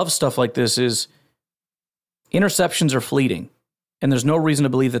reason I love stuff like this is interceptions are fleeting. And there's no reason to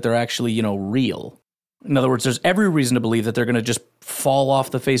believe that they're actually, real. In other words, there's every reason to believe that they're going to just fall off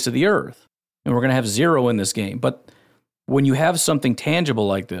the face of the earth. And we're going to have 0 in this game. But when you have something tangible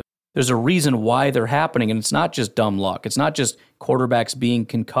like this, there's a reason why they're happening. And it's not just dumb luck. It's not just quarterbacks being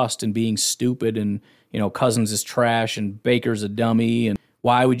concussed and being stupid and, Cousins is trash and Baker's a dummy. And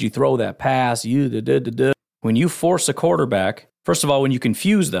why would you throw that pass? When you force a quarterback, first of all, when you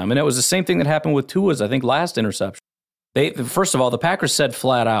confuse them, and it was the same thing that happened with Tua's, I think, last interception. First of all, the Packers said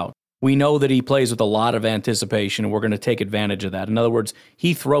flat out, we know that he plays with a lot of anticipation, and we're going to take advantage of that. In other words,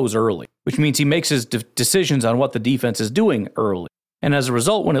 he throws early, which means he makes his decisions on what the defense is doing early. And as a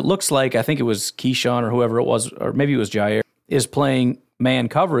result, when it looks like, I think it was Keyshawn or whoever it was, or maybe it was Jair, is playing man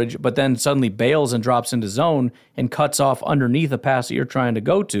coverage, but then suddenly bails and drops into zone and cuts off underneath a pass that you're trying to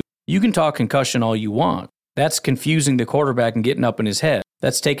go to, you can talk concussion all you want. That's confusing the quarterback and getting up in his head.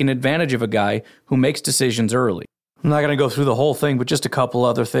 That's taking advantage of a guy who makes decisions early. I'm not going to go through the whole thing, but just a couple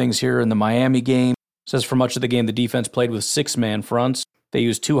other things here in the Miami game. It says for much of the game, the defense played with 6-man fronts. They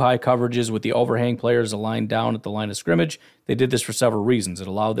used 2 high coverages with the overhang players aligned down at the line of scrimmage. They did this for several reasons. It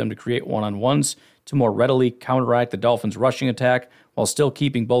allowed them to create one-on-ones to more readily counteract the Dolphins' rushing attack while still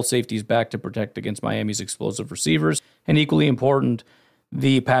keeping both safeties back to protect against Miami's explosive receivers. And equally important,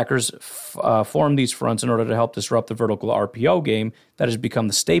 the Packers formed these fronts in order to help disrupt the vertical RPO game that has become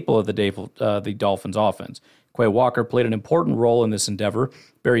the staple of the Dolphins' offense. Quay Walker played an important role in this endeavor.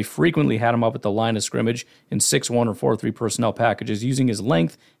 Barry frequently had him up at the line of scrimmage in 6-1 or 4-3 personnel packages, using his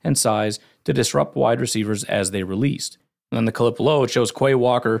length and size to disrupt wide receivers as they released. And on the clip below, it shows Quay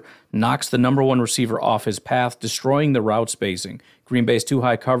Walker knocks the number 1 receiver off his path, destroying the route spacing. Green Bay's 2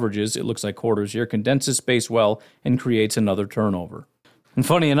 high coverages, it looks like quarters here, condenses space well and creates another turnover. And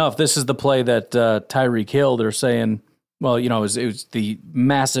funny enough, this is the play that Tyreek Hill, they're saying, well, it was the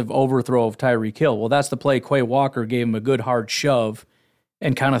massive overthrow of Tyreek Hill. Well, that's the play Quay Walker gave him a good hard shove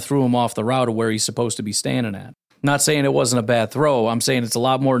and kind of threw him off the route of where he's supposed to be standing at. Not saying it wasn't a bad throw. I'm saying it's a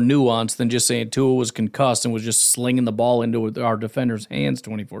lot more nuanced than just saying Tua was concussed and was just slinging the ball into our defender's hands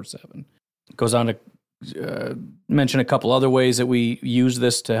 24/7. Goes on to mention a couple other ways that we used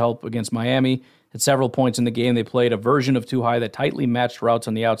this to help against Miami. At several points in the game, they played a version of too high that tightly matched routes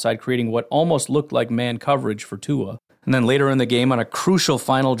on the outside, creating what almost looked like man coverage for Tua. And then later in the game, on a crucial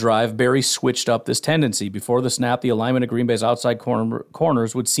final drive, Barry switched up this tendency. Before the snap, the alignment of Green Bay's outside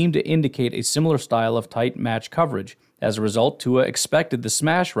corners would seem to indicate a similar style of tight match coverage. As a result, Tua expected the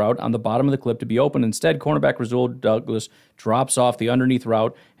smash route on the bottom of the clip to be open. Instead, cornerback Rasul Douglas drops off the underneath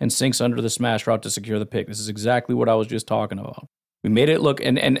route and sinks under the smash route to secure the pick. This is exactly what I was just talking about. We made it look,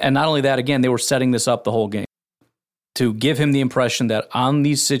 and not only that, again, they were setting this up the whole game to give him the impression that in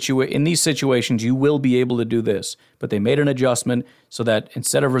these situations, you will be able to do this. But they made an adjustment so that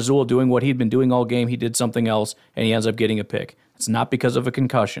instead of Rasul doing what he'd been doing all game, he did something else, and he ends up getting a pick. It's not because of a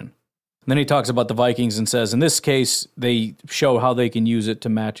concussion. And then he talks about the Vikings and says, in this case, they show how they can use it to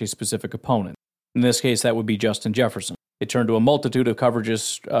match a specific opponent. In this case, that would be Justin Jefferson. They turned to a multitude of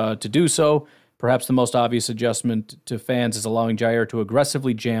coverages to do so. Perhaps the most obvious adjustment to fans is allowing Jaire to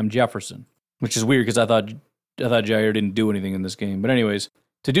aggressively jam Jefferson, which is weird because I thought Jaire didn't do anything in this game. But anyways,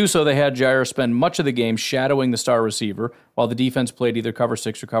 to do so, they had Jaire spend much of the game shadowing the star receiver, while the defense played either cover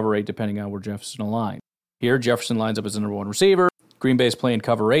 6 or cover 8, depending on where Jefferson aligned. Here, Jefferson lines up as the number 1 receiver. Green Bay's playing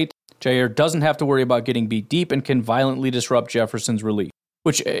cover 8. Jaire doesn't have to worry about getting beat deep and can violently disrupt Jefferson's relief.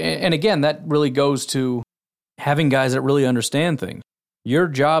 Which, and again, that really goes to having guys that really understand things. Your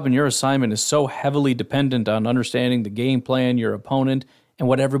job and your assignment is so heavily dependent on understanding the game plan, your opponent, and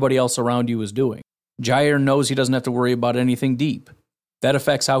what everybody else around you is doing. Jaire knows he doesn't have to worry about anything deep. That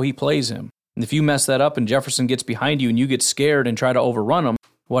affects how he plays him. And if you mess that up and Jefferson gets behind you and you get scared and try to overrun him,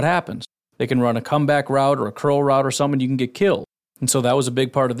 what happens? They can run a comeback route or a curl route or something, you can get killed. And so that was a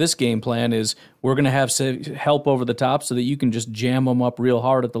big part of this game plan is we're going to have help over the top so that you can just jam them up real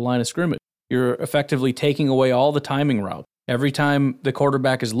hard at the line of scrimmage. You're effectively taking away all the timing route. Every time the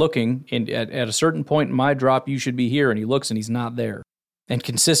quarterback is looking, at a certain point in my drop, you should be here, and he looks and he's not there. And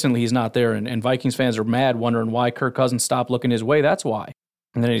consistently he's not there, and Vikings fans are mad wondering why Kirk Cousins stopped looking his way. That's why.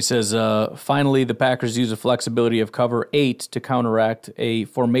 And then he says, finally, the Packers use the flexibility of cover 8 to counteract a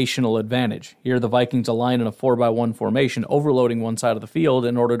formational advantage. Here, the Vikings align in a 4-by-1 formation, overloading one side of the field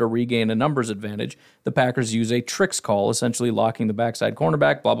in order to regain a numbers advantage. The Packers use a tricks call, essentially locking the backside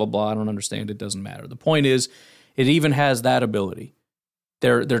cornerback, blah, blah, blah. I don't understand. It doesn't matter. The point is, it even has that ability.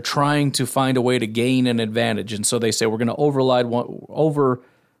 They're trying to find a way to gain an advantage, and so they say, we're going to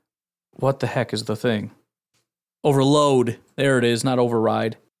what the heck is the thing? Overload. There it is, not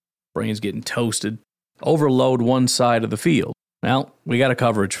override. Brain's getting toasted. Overload one side of the field. Well, we got a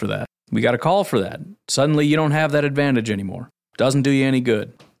coverage for that. We got a call for that. Suddenly you don't have that advantage anymore. Doesn't do you any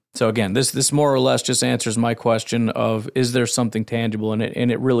good. So again, this more or less just answers my question of, is there something tangible in it?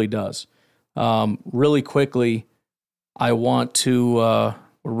 And it really does. Really quickly, I want to, we're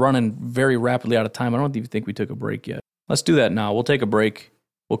running very rapidly out of time. I don't even think we took a break yet. Let's do that now. We'll take a break.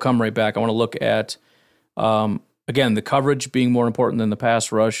 We'll come right back. I want to look at, again, the coverage being more important than the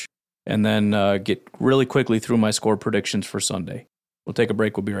pass rush, and then get really quickly through my score predictions for Sunday. We'll take a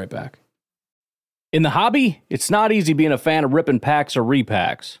break. We'll be right back. In the hobby, it's not easy being a fan of ripping packs or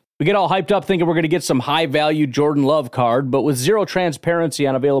repacks. We get all hyped up thinking we're going to get some high-value Jordan Love card, but with zero transparency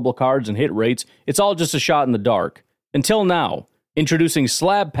on available cards and hit rates, it's all just a shot in the dark. Until now. Introducing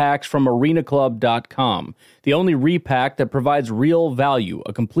slab packs from arenaclub.com, the only repack that provides real value,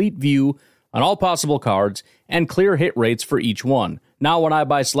 a complete view on all possible cards, and clear hit rates for each one. Now when I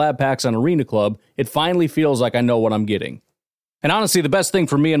buy slab packs on Arena Club, it finally feels like I know what I'm getting. And honestly, the best thing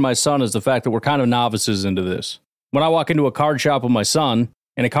for me and my son is the fact that we're kind of novices into this. When I walk into a card shop with my son,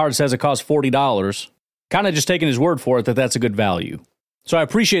 and a card says it costs $40, kind of just taking his word for it that that's a good value. So I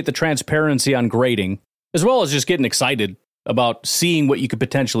appreciate the transparency on grading, as well as just getting excited about seeing what you could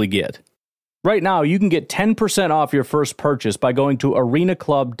potentially get. Right now, you can get 10% off your first purchase by going to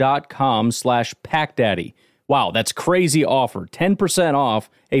arenaclub.com/packdaddy. Wow, that's crazy offer. 10% off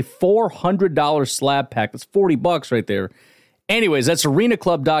a $400 slab pack. That's $40 right there. Anyways, that's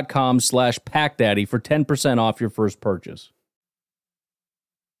arenaclub.com/packdaddy for 10% off your first purchase.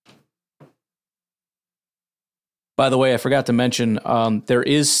 By the way, I forgot to mention, there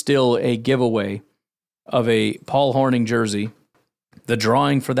is still a giveaway of a Paul Hornung jersey. The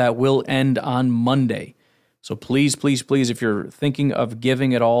drawing for that will end on Monday. So please, please, please, if you're thinking of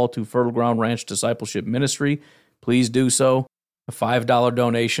giving it all to Fertile Ground Ranch Discipleship Ministry, please do so. A $5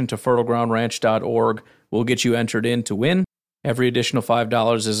 donation to fertilegroundranch.org will get you entered in to win. Every additional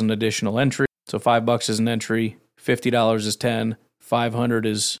 $5 is an additional entry. So $5 is an entry, $50 is 10, $500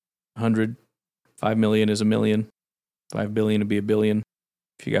 is 100, $5 million is a million, $5 billion would be a billion.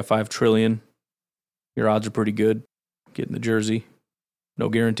 If you got $5 trillion, your odds are pretty good getting the jersey. No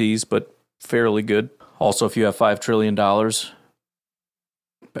guarantees, but fairly good. Also, if you have $5 trillion,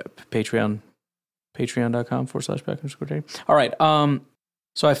 patreon.com/Packer_Day. All right.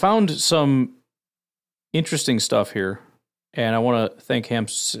 So I found some interesting stuff here, and I want to thank Ham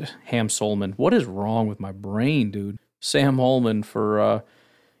Solman. What is wrong with my brain, dude? Sam Holman for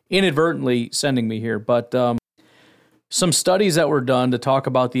inadvertently sending me here. But some studies that were done to talk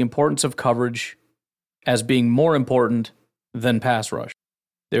about the importance of coverage as being more important than pass rush.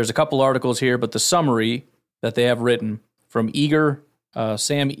 There's a couple articles here, but the summary that they have written from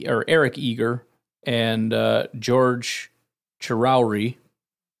Eric Eager and George Chirauri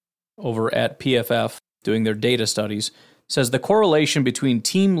over at PFF doing their data studies says the correlation between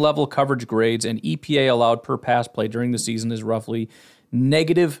team-level coverage grades and EPA allowed per pass play during the season is roughly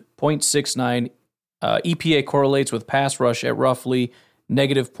negative 0.69. EPA correlates with pass rush at roughly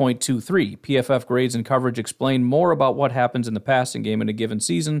negative 0.23. PFF grades and coverage explain more about what happens in the passing game in a given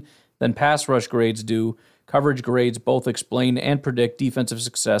season than pass rush grades do. Coverage grades both explain and predict defensive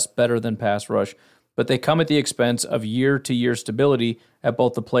success better than pass rush, but they come at the expense of year-to-year stability at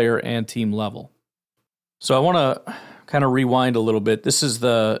both the player and team level. So I want to kind of rewind a little bit. This is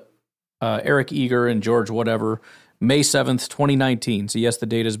the Eric Eager and George whatever, May 7th, 2019. So yes, the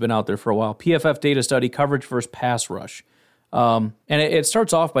data's been out there for a while. PFF data study, coverage versus pass rush. And it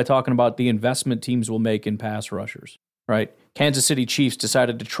starts off by talking about the investment teams will make in pass rushers, right? Kansas City Chiefs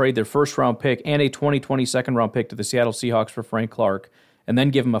decided to trade their first-round pick and a 2020 second-round pick to the Seattle Seahawks for Frank Clark, and then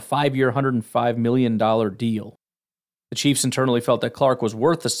give him a 5-year, $105 million deal. The Chiefs internally felt that Clark was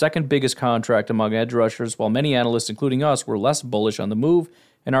worth the second biggest contract among edge rushers, while many analysts, including us, were less bullish on the move,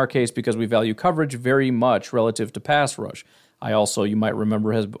 in our case because we value coverage very much relative to pass rush. I also, you might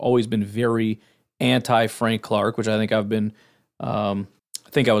remember, has always been very anti-Frank Clark, which I think I've been, I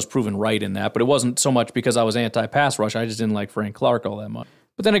think I was proven right in that, but it wasn't so much because I was anti-pass rush, I just didn't like Frank Clark all that much.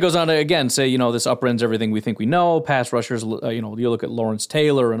 But then it goes on to, again, say, this upends everything we think we know. Pass rushers, you look at Lawrence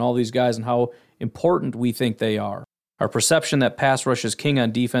Taylor and all these guys and how important we think they are. Our perception that pass rush is king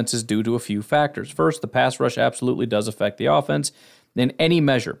on defense is due to a few factors. First, the pass rush absolutely does affect the offense. In any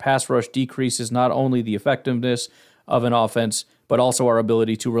measure, pass rush decreases not only the effectiveness of an offense, but also our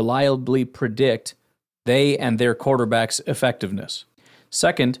ability to reliably predict they and their quarterback's effectiveness.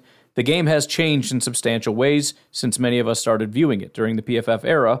 Second, the game has changed in substantial ways since many of us started viewing it. During the PFF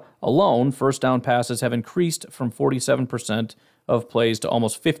era alone, first down passes have increased from 47% of plays to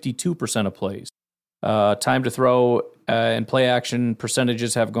almost 52% of plays. Time to throw and play action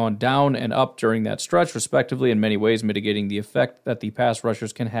percentages have gone down and up during that stretch, respectively, in many ways mitigating the effect that the pass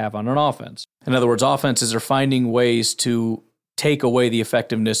rushers can have on an offense. In other words, offenses are finding ways to take away the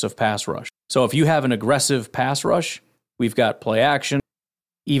effectiveness of pass rush. So if you have an aggressive pass rush, we've got play action,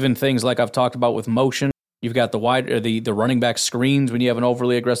 even things like I've talked about with motion. You've got the running back screens when you have an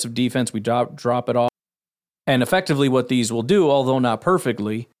overly aggressive defense. We drop it off. And effectively what these will do, although not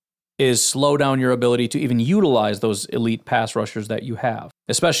perfectly, is slow down your ability to even utilize those elite pass rushers that you have,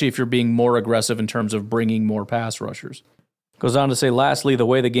 especially if you're being more aggressive in terms of bringing more pass rushers. Goes on to say, lastly, the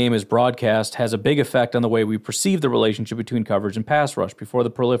way the game is broadcast has a big effect on the way we perceive the relationship between coverage and pass rush. Before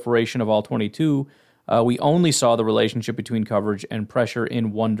the proliferation of all 22, we only saw the relationship between coverage and pressure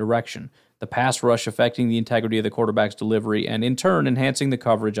in one direction, the pass rush affecting the integrity of the quarterback's delivery and, in turn, enhancing the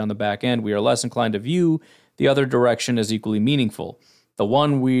coverage on the back end. We are less inclined to view the other direction as equally meaningful. The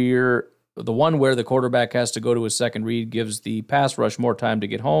one where the quarterback has to go to his second read gives the pass rush more time to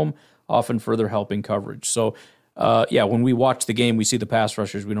get home, often further helping coverage. So, when we watch the game, we see the pass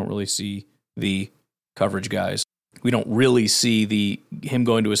rushers. We don't really see the coverage guys. We don't really see him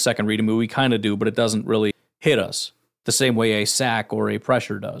going to his second read. I mean, we kind of do, but it doesn't really hit us the same way a sack or a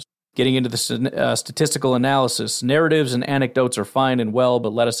pressure does. Getting into the statistical analysis, narratives and anecdotes are fine and well,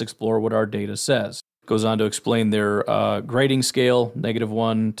 but let us explore what our data says. Goes on to explain their grading scale,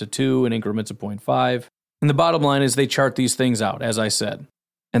 -1 to 2 in increments of 0.5. And the bottom line is they chart these things out, as I said.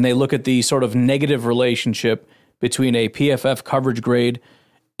 And they look at the sort of negative relationship between a PFF coverage grade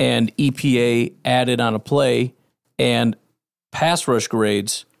and EPA added on a play and pass rush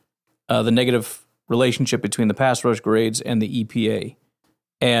grades, the negative relationship between the pass rush grades and the EPA.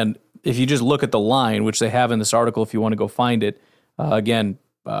 And if you just look at the line, which they have in this article if you want to go find it,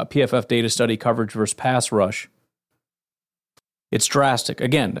 PFF data study coverage versus pass rush, it's drastic.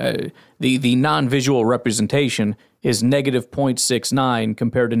 Again, the non-visual representation is -0.69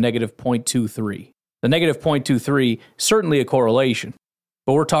 compared to -0.23. The -0.23, certainly a correlation,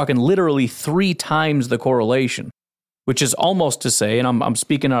 but we're talking literally 3 times the correlation, which is almost to say, and I'm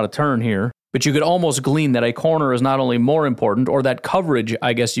speaking out of turn here, but you could almost glean that a corner is not only more important, or that coverage,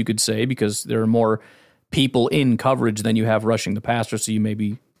 I guess you could say, because there are more people in coverage than you have rushing the passer, so you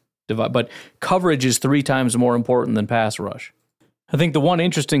maybe But coverage is 3 times more important than pass rush. I think the one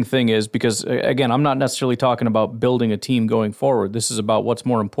interesting thing is, because, again, I'm not necessarily talking about building a team going forward. This is about what's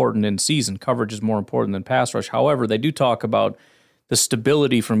more important in season. Coverage is more important than pass rush. However, they do talk about the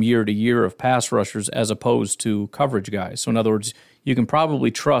stability from year to year of pass rushers as opposed to coverage guys. So, in other words, you can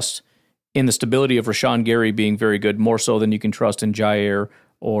probably trust in the stability of Rashawn Gary being very good, more so than you can trust in Jair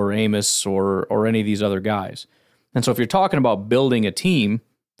or Amos or any of these other guys. And so if you're talking about building a team,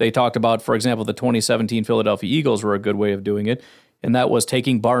 they talked about, for example, the 2017 Philadelphia Eagles were a good way of doing it, and that was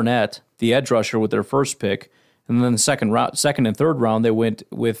taking Barnett, the edge rusher, with their first pick, and then the second and third round they went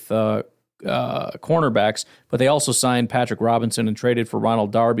with cornerbacks, but they also signed Patrick Robinson and traded for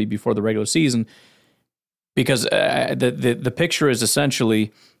Ronald Darby before the regular season, because the picture is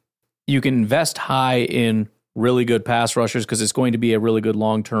essentially you can invest high in really good pass rushers because it's going to be a really good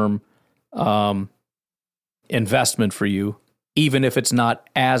long-term investment for you, even if it's not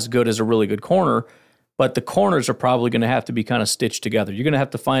as good as a really good corner. But the corners are probably going to have to be kind of stitched together. You're going to have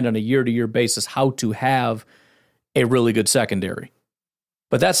to find on a year-to-year basis how to have a really good secondary.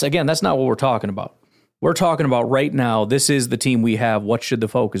 But that's not what we're talking about. We're talking about right now, this is the team we have. What should the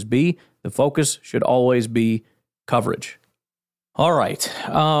focus be? The focus should always be coverage. All right.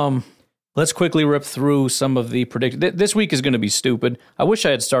 Let's quickly rip through some of the predictions. This week is going to be stupid. I wish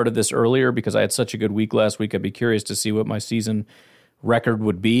I had started this earlier because I had such a good week last week. I'd be curious to see what my season record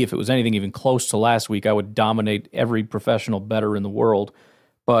would be. If it was anything even close to last week, I would dominate every professional bettor in the world.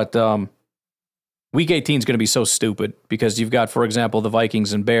 But week 18 is going to be so stupid because you've got, for example, the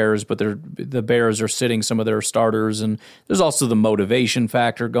Vikings and Bears, but the Bears are sitting some of their starters, and there's also the motivation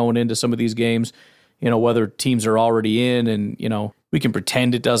factor going into some of these games. Whether teams are already in, and we can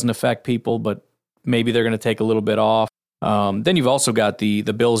pretend it doesn't affect people, but maybe they're going to take a little bit off. Then you've also got the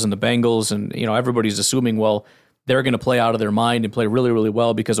Bills and the Bengals, and everybody's assuming, well, they're going to play out of their mind and play really, really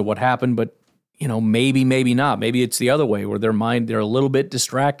well because of what happened. But maybe not. Maybe it's the other way where they're a little bit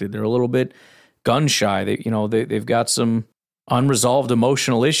distracted. They're a little bit gun shy. They've got some unresolved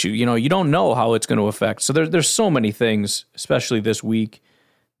emotional issue. You don't know how it's going to affect. So there's so many things, especially this week,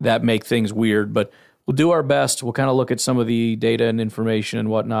 that make things weird. But we'll do our best. We'll kind of look at some of the data and information and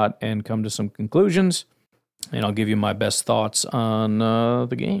whatnot and come to some conclusions. And I'll give you my best thoughts on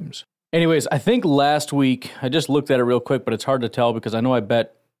the games. Anyways, I think last week, I just looked at it real quick, but it's hard to tell because I know I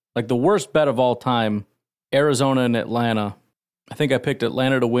bet, like the worst bet of all time, Arizona and Atlanta. I think I picked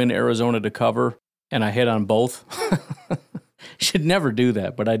Atlanta to win, Arizona to cover, and I hit on both. Should never do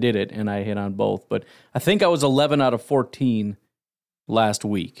that, but I did it, and I hit on both. But I think I was 11 out of 14 last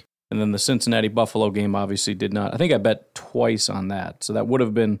week. And then the Cincinnati-Buffalo game obviously did not. I think I bet twice on that. So that would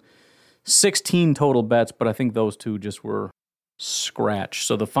have been 16 total bets, but I think those two just were scratched.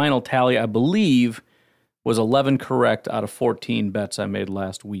 So the final tally, I believe, was 11 correct out of 14 bets I made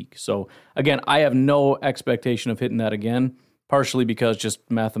last week. So again, I have no expectation of hitting that again, partially because just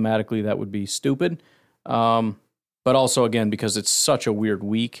mathematically that would be stupid. But also, again, because it's such a weird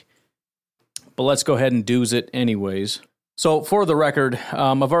week. But let's go ahead and do's it anyways. So for the record,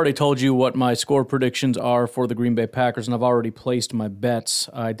 I've already told you what my score predictions are for the Green Bay Packers, and I've already placed my bets.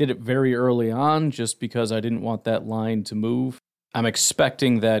 I did it very early on just because I didn't want that line to move. I'm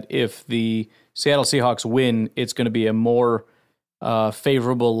expecting that if the Seattle Seahawks win, it's going to be a more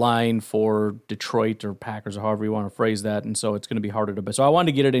favorable line for Detroit or Packers or however you want to phrase that, and so it's going to be harder to bet. So I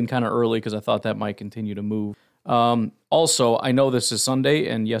wanted to get it in kind of early because I thought that might continue to move. Also, I know this is Sunday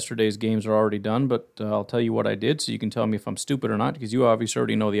and yesterday's games are already done, but I'll tell you what I did so you can tell me if I'm stupid or not because you obviously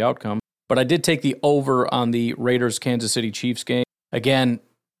already know the outcome. But I did take the over on the Raiders-Kansas City Chiefs game. Again,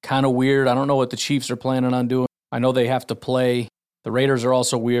 kind of weird. I don't know what the Chiefs are planning on doing. I know they have to play. The Raiders are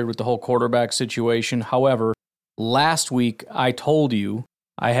also weird with the whole quarterback situation. However, last week I told you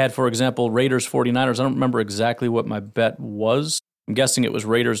I had, for example, Raiders-49ers. I don't remember exactly what my bet was. I'm guessing it was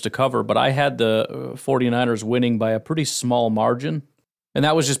Raiders to cover, but I had the 49ers winning by a pretty small margin. And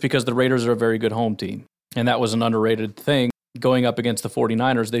that was just because the Raiders are a very good home team. And that was an underrated thing. Going up against the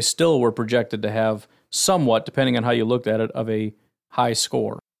 49ers, they still were projected to have somewhat, depending on how you looked at it, of a high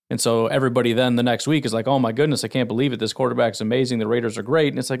score. And so everybody then the next week is like, oh my goodness, I can't believe it. This quarterback's amazing. The Raiders are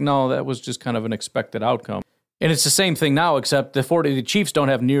great. And it's like, no, that was just kind of an expected outcome. And it's the same thing now, except the Chiefs don't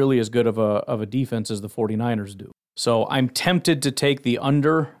have nearly as good of a defense as the 49ers do. So I'm tempted to take the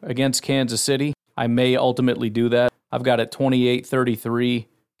under against Kansas City. I may ultimately do that. I've got it 28-33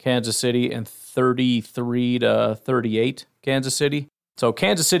 Kansas City and 33-38 Kansas City. So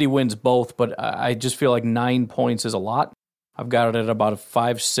Kansas City wins both, but I just feel like 9 points is a lot. I've got it at about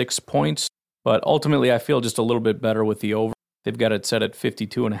 5-6 points, but ultimately I feel just a little bit better with the over. They've got it set at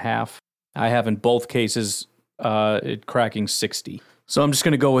 52.5. I have in both cases it cracking 60. So I'm just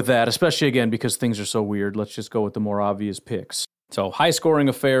going to go with that, especially again because things are so weird. Let's just go with the more obvious picks. So high-scoring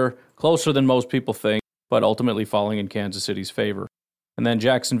affair, closer than most people think, but ultimately falling in Kansas City's favor. And then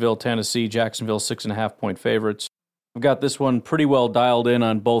Jacksonville, Tennessee. Jacksonville 6.5-point favorites. I've got this one pretty well dialed in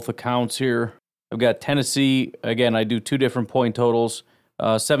on both accounts here. I've got Tennessee. Again, I do two different point totals,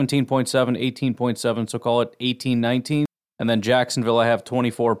 17.7, 18.7, so call it 18-19. And then Jacksonville, I have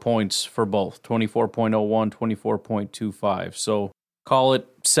 24 points for both, 24.01, 24.25. So call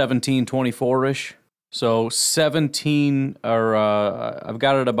it 17-24-ish. So 17, or I've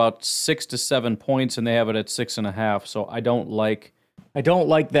got it about 6 to 7 points, and they have it at 6.5. So I don't like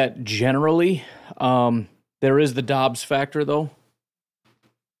that generally. There is the Dobbs factor though,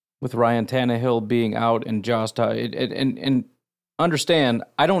 with Ryan Tannehill being out and Josh and understand,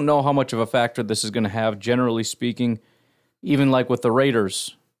 I don't know how much of a factor this is going to have, generally speaking. Even like with the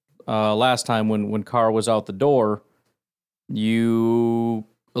Raiders last time when Carr was out the door,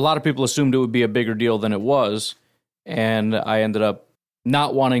 a lot of people assumed it would be a bigger deal than it was, and I ended up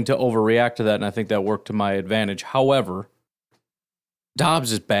not wanting to overreact to that, and I think that worked to my advantage. However,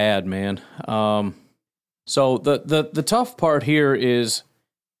 Dobbs is bad, man. So the tough part here is,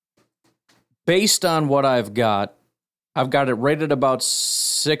 based on what I've got it rated about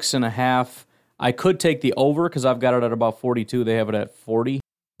 6.5. I could take the over because I've got it at about 42. They have it at 40.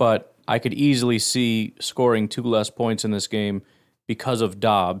 But I could easily see scoring 2 less points in this game because of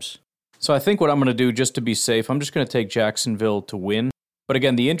Dobbs. So I think what I'm going to do, just to be safe, I'm just going to take Jacksonville to win. But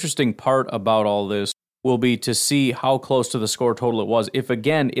again, the interesting part about all this will be to see how close to the score total it was. If,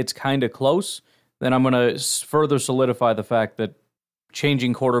 again, it's kind of close, then I'm going to further solidify the fact that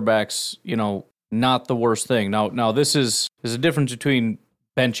changing quarterbacks, not the worst thing. Now there's a difference between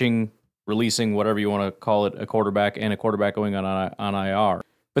benching, releasing, whatever you want to call it, a quarterback and a quarterback going on IR.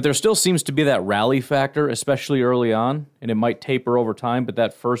 But there still seems to be that rally factor, especially early on, and it might taper over time, but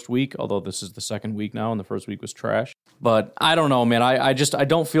that first week, although this is the second week now and the first week was trash. But I don't know, man. I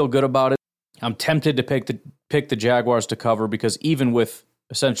don't feel good about it. I'm tempted to pick the Jaguars to cover because even with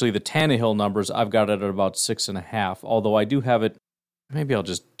essentially the Tannehill numbers, I've got it at about 6.5, although I do have it. Maybe I'll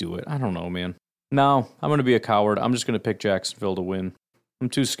just do it. I don't know, man. No, I'm going to be a coward. I'm just going to pick Jacksonville to win. I'm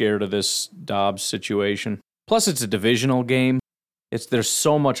too scared of this Dobbs situation. Plus, it's a divisional game. There's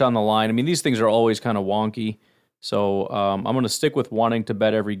so much on the line. I mean, these things are always kind of wonky. So I'm going to stick with wanting to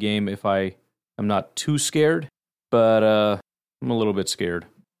bet every game if I am not too scared. But I'm a little bit scared.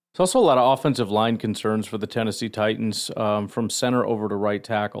 There's also a lot of offensive line concerns for the Tennessee Titans from center over to right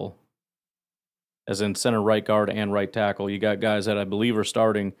tackle. As in center, right guard, and right tackle. You got guys that I believe are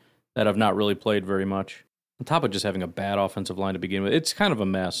starting that have not really played very much. On top of just having a bad offensive line to begin with. It's kind of a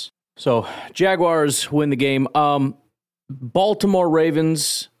mess. So, Jaguars win the game. Baltimore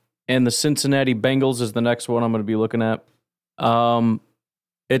Ravens and the Cincinnati Bengals is the next one I'm going to be looking at.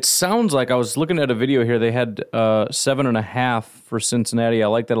 It sounds like, I was looking at a video here, they had 7.5 for Cincinnati. I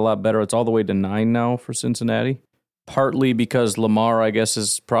like that a lot better. It's all the way to 9 now for Cincinnati. Partly because Lamar, I guess,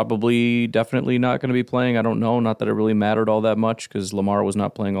 is definitely not going to be playing. I don't know. Not that it really mattered all that much because Lamar was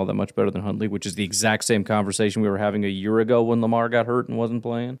not playing all that much better than Huntley, which is the exact same conversation we were having a year ago when Lamar got hurt and wasn't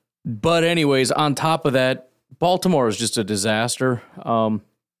playing. But anyways, on top of that, Baltimore is just a disaster. Do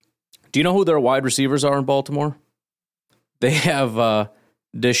you know who their wide receivers are in Baltimore? They have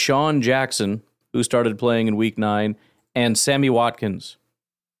Deshaun Jackson, who started playing in Week 9, and Sammy Watkins.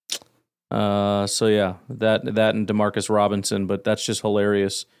 So yeah, that and Demarcus Robinson, but that's just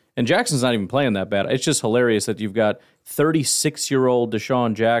hilarious. And Jackson's not even playing that bad. It's just hilarious that you've got 36-year-old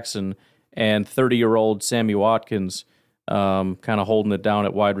Deshaun Jackson and 30-year-old Sammy Watkins kind of holding it down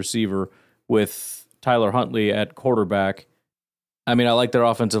at wide receiver with Tyler Huntley at quarterback. I mean, I like their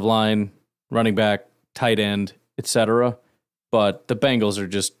offensive line, running back, tight end, etc. But the Bengals are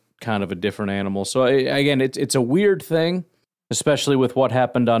just kind of a different animal. So again, it's a weird thing, especially with what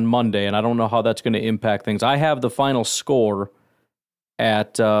happened on Monday, and I don't know how that's going to impact things. I have the final score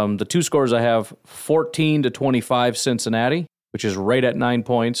at the two scores I have 14-25 Cincinnati, which is right at 9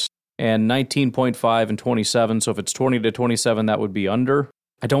 points, and 19.5 and 27. So if it's 20-27, that would be under.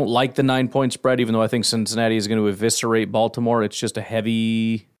 I don't like the 9-point spread, even though I think Cincinnati is going to eviscerate Baltimore. It's just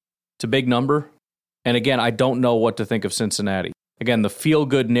it's a big number. And again, I don't know what to think of Cincinnati. Again, the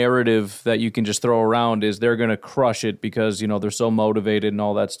feel-good narrative that you can just throw around is they're going to crush it because, they're so motivated and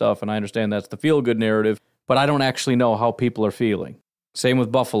all that stuff. And I understand that's the feel-good narrative, but I don't actually know how people are feeling. Same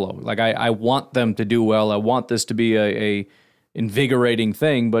with Buffalo. Like, I want them to do well. I want this to be a invigorating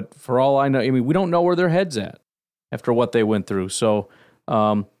thing, but for all I know, we don't know where their head's at after what they went through. So,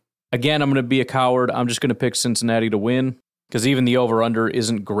 again, I'm going to be a coward. I'm just going to pick Cincinnati to win because even the over-under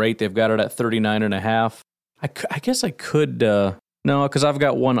isn't great. They've got it at 39.5. I guess I could No, because I've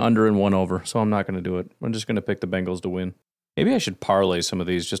got one under and one over, so I'm not going to do it. I'm just going to pick the Bengals to win. Maybe I should parlay some of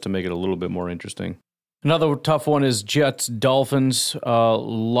these just to make it a little bit more interesting. Another tough one is Jets-Dolphins,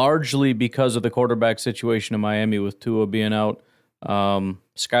 largely because of the quarterback situation in Miami with Tua being out.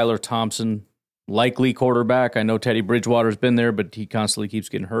 Skylar Thompson, likely quarterback. I know Teddy Bridgewater's been there, but he constantly keeps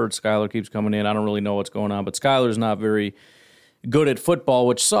getting hurt. Skylar keeps coming in. I don't really know what's going on, but Skylar's not very good at football,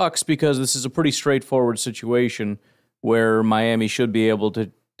 which sucks because this is a pretty straightforward situation where Miami should be able to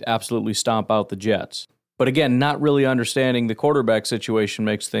absolutely stomp out the Jets. But again, not really understanding the quarterback situation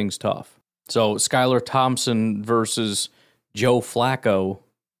makes things tough. So Skylar Thompson versus Joe Flacco,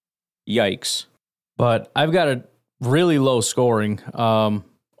 yikes. But I've got a really low scoring.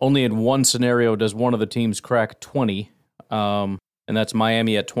 Only in one scenario does one of the teams crack 20, and that's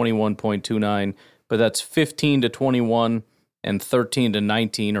Miami at 21.29. But that's 15-21 and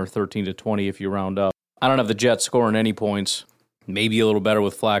 13-19 or 13-20 if you round up. I don't have the Jets scoring any points. Maybe a little better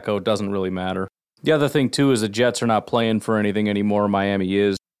with Flacco. It doesn't really matter. The other thing, too, is the Jets are not playing for anything anymore. Miami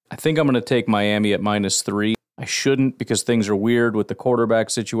is. I think I'm going to take Miami at -3. I shouldn't because things are weird with the quarterback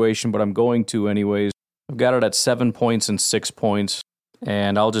situation, but I'm going to anyways. I've got it at 7 points and 6 points.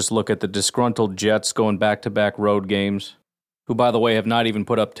 And I'll just look at the disgruntled Jets going back-to-back road games, who, by the way, have not even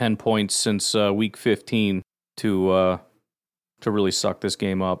put up 10 points since Week 15 to really suck this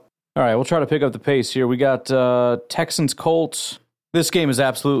game up. All right, we'll try to pick up the pace here. We got Texans-Colts. This game is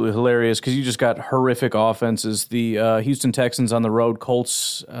absolutely hilarious because you just got horrific offenses. The Houston Texans on the road,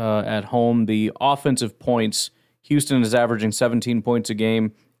 Colts at home. The offensive points, Houston is averaging 17 points a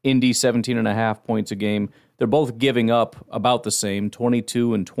game, Indy 17.5 points a game. They're both giving up about the same,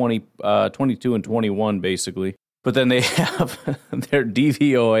 22 and 21 basically. But then they have their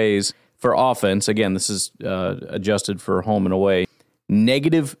DVOAs for offense. Again, this is adjusted for home and away.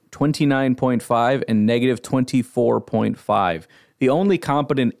 Negative 29.5 and negative 24.5. The only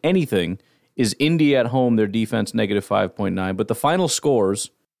competent anything is Indy at home, their defense negative 5.9. But the final scores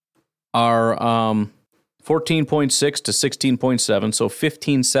are 14.6 to 16.7, so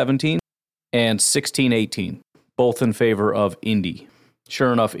 15-17 and 16-18, both in favor of Indy.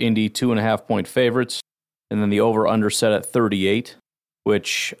 Sure enough, Indy 2.5-point favorites, and then the over-under set at 38,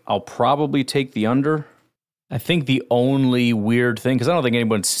 which I'll probably take the under. I think the only weird thing, because I don't think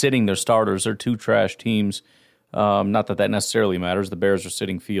anyone's sitting their starters. They're two trash teams. Not that necessarily matters. The Bears are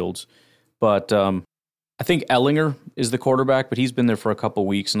sitting Fields. But I think Ellinger is the quarterback, but he's been there for a couple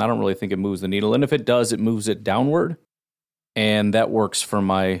weeks, and I don't really think it moves the needle. And if it does, it moves it downward, and that works for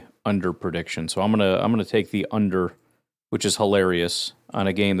my under prediction. So I'm gonna take the under, which is hilarious, on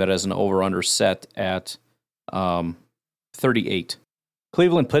a game that has an over-under set at 38.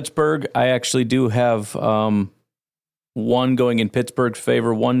 Cleveland-Pittsburgh, I actually do have one going in Pittsburgh's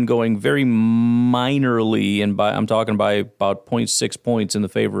favor, one going very minorly, and I'm talking by about 0.6 points in the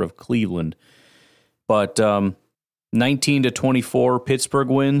favor of Cleveland. But 19-24 Pittsburgh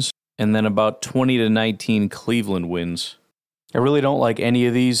wins, and then about 20-19 Cleveland wins. I really don't like any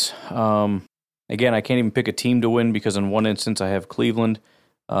of these. Again, I can't even pick a team to win because in one instance I have Cleveland.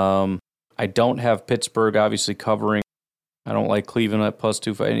 I don't have Pittsburgh obviously covering. I don't like Cleveland at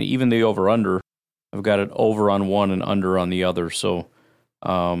 +2.5. And even the over-under, I've got it over on one and under on the other. So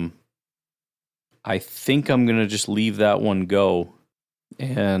I think I'm going to just leave that one go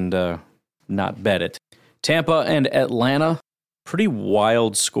and not bet it. Tampa and Atlanta, pretty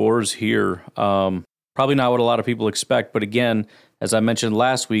wild scores here. Probably not what a lot of people expect. But again, as I mentioned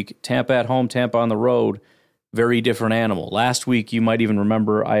last week, Tampa at home, Tampa on the road, very different animal. Last week, you might even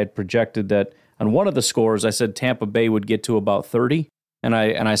remember I had projected that on one of the scores, I said Tampa Bay would get to about 30. And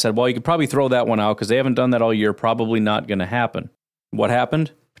I said, well, you could probably throw that one out because they haven't done that all year. Probably not going to happen. What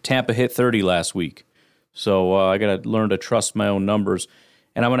happened? Tampa hit 30 last week. So I got to learn to trust my own numbers.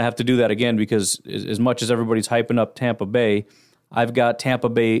 And I'm going to have to do that again because as much as everybody's hyping up Tampa Bay, I've got Tampa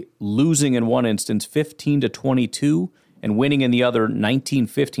Bay losing in one instance 15-22 and winning in the other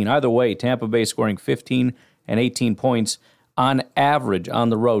 19-15. Either way, Tampa Bay scoring 15 and 18 points. On average, on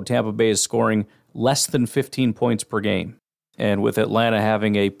the road, Tampa Bay is scoring less than 15 points per game. And with Atlanta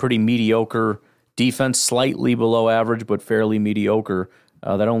having a pretty mediocre defense, slightly below average, but fairly mediocre,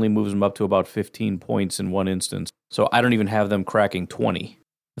 that only moves them up to about 15 points in one instance. So I don't even have them cracking 20.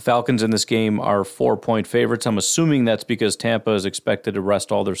 The Falcons in this game are 4-point favorites. I'm assuming that's because Tampa is expected to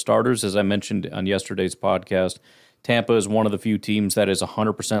rest all their starters. As I mentioned on yesterday's podcast, Tampa is one of the few teams that is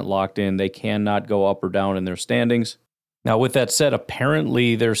 100% locked in. They cannot go up or down in their standings. Now, with that said,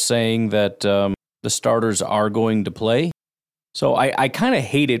 apparently they're saying that the starters are going to play. So I kind of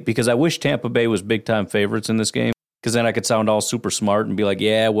hate it because I wish Tampa Bay was big-time favorites in this game because then I could sound all super smart and be like,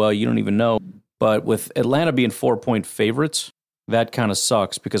 yeah, well, you don't even know. But with Atlanta being 4-point favorites, that kind of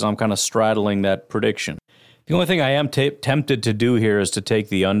sucks because I'm kind of straddling that prediction. The only thing I am tempted to do here is to take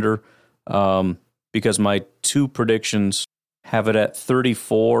the under because my two predictions have it at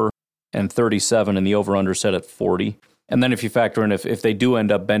 34 and 37 and the over-under set at 40. And then if you factor in if they do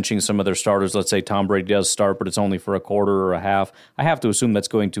end up benching some of their starters, let's say Tom Brady does start, but it's only for a quarter or a half, I have to assume that's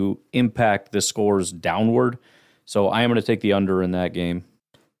going to impact the scores downward. So I am going to take the under in that game.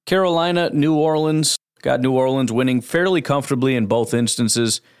 Carolina, New Orleans. Got New Orleans winning fairly comfortably in both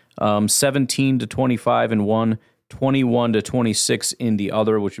instances. 17-25 in one, 21-26 in the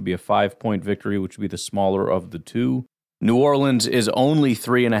other, which would be a 5-point victory, which would be the smaller of the two. New Orleans is only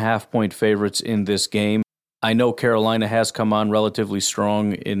 3.5-point favorites in this game. I know Carolina has come on relatively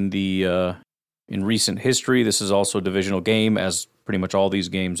strong in recent history. This is also a divisional game, as pretty much all these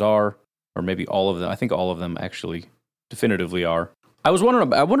games are, or maybe all of them. I think all of them actually definitively are. I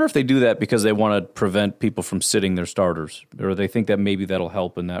wonder if they do that because they want to prevent people from sitting their starters, or they think that maybe that'll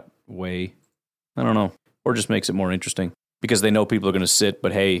help in that way. I don't know. Or just makes it more interesting because they know people are going to sit,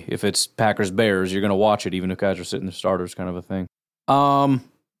 but hey, if it's Packers-Bears, you're going to watch it even if guys are sitting their starters, kind of a thing.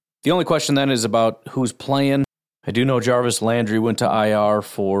 The only question then is about who's playing. I do know Jarvis Landry went to IR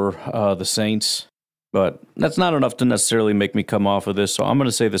for the Saints, but that's not enough to necessarily make me come off of this, so I'm going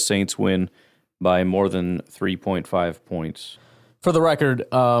to say the Saints win by more than 3.5 points. For the record,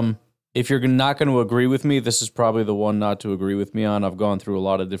 if you're not going to agree with me, this is probably the one not to agree with me on. I've gone through a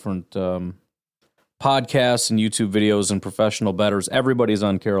lot of different podcasts and YouTube videos and professional bettors. Everybody's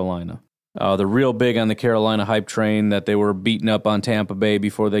on Carolina. They're real big on the Carolina hype train that they were beating up on Tampa Bay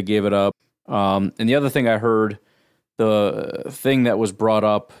before they gave it up. And the other thing I heard, the thing that was brought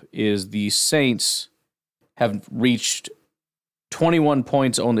up is the Saints have reached 21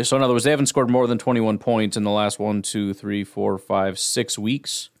 points only. So in other words, they haven't scored more than 21 points in the last 6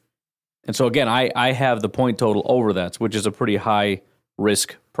 weeks. And so again, I have the point total over that, which is a pretty high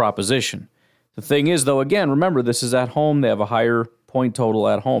risk proposition. The thing is, though, again, remember, this is at home. They have a higher point total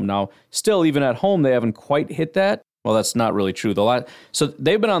at home. Now, still, even at home, they haven't quite hit that. Well, that's not really true. So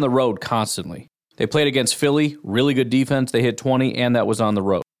they've been on the road constantly. They played against Philly, really good defense. They hit 20, and that was on the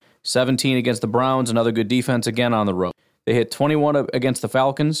road. 17 against the Browns, another good defense, again on the road. They hit 21 against the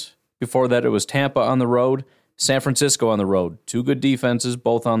Falcons. Before that, it was Tampa on the road, San Francisco on the road. Two good defenses,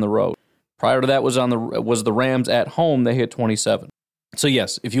 both on the road. Prior to that was the Rams at home. They hit 27. So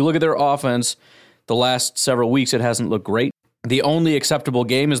yes, if you look at their offense, the last several weeks, it hasn't looked great. The only acceptable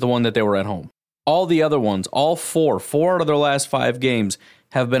game is the one that they were at home. All the other ones, all four out of their last 5 games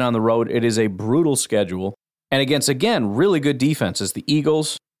have been on the road. It is a brutal schedule. And against, again, really good defenses. The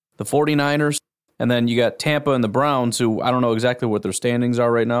Eagles, the 49ers, and then you got Tampa and the Browns, who I don't know exactly what their standings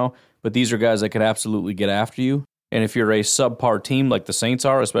are right now, but these are guys that could absolutely get after you. And if you're a subpar team like the Saints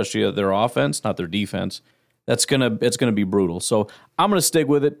are, especially their offense, not their defense, it's gonna be brutal. So I'm gonna stick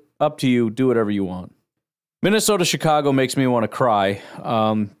with it. Up to you. Do whatever you want. Minnesota-Chicago makes me want to cry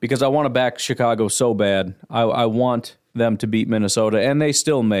because I want to back Chicago so bad. I want them to beat Minnesota, and they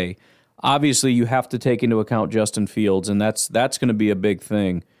still may. Obviously, you have to take into account Justin Fields, and that's going to be a big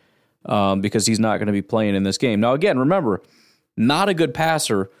thing because he's not going to be playing in this game. Now, again, remember, not a good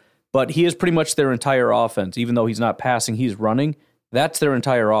passer, but he is pretty much their entire offense. Even though he's not passing, he's running. That's their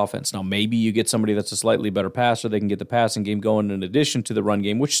entire offense. Now, maybe you get somebody that's a slightly better passer. They can get the passing game going in addition to the run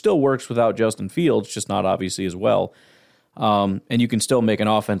game, which still works without Justin Fields, just not obviously as well. And you can still make an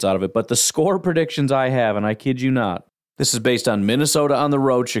offense out of it. But the score predictions I have, and I kid you not, this is based on Minnesota on the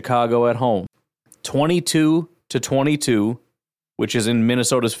road, Chicago at home. 22-22, which is in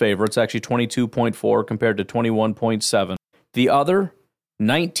Minnesota's favor. It's actually 22.4 compared to 21.7. The other,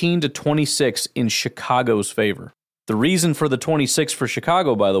 19-26 in Chicago's favor. The reason for the 26 for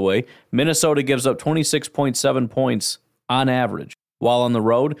Chicago, by the way, Minnesota gives up 26.7 points on average while on the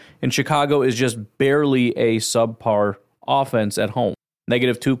road, and Chicago is just barely a subpar offense at home.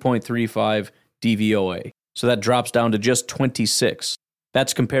 Negative 2.35 DVOA. So that drops down to just 26.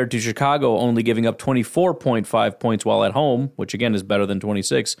 That's compared to Chicago only giving up 24.5 points while at home, which again is better than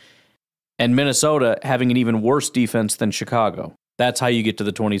 26, and Minnesota having an even worse defense than Chicago. That's how you get to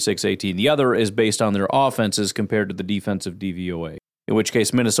the 26-18. The other is based on their offenses compared to the defensive DVOA, in which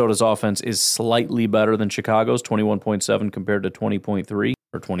case Minnesota's offense is slightly better than Chicago's, 21.7 compared to 20.3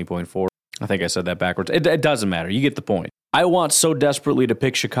 or 20.4. I think I said that backwards. It doesn't matter. You get the point. I want so desperately to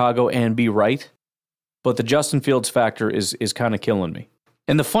pick Chicago and be right, but the Justin Fields factor is kind of killing me.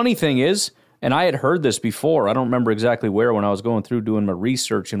 And the funny thing is, and I had heard this before, I don't remember exactly where when I was going through doing my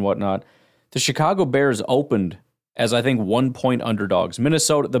research and whatnot, the Chicago Bears opened as I think 1-point underdogs.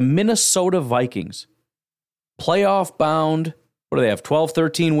 The Minnesota Vikings, playoff bound, what do they have, 12,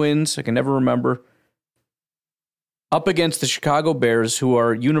 13 wins? I can never remember. up against the Chicago Bears, who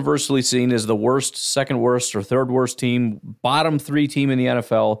are universally seen as the worst, second worst, or third worst team, bottom 3 team in the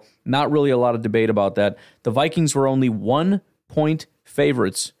NFL. Not really a lot of debate about that. The Vikings were only 1-point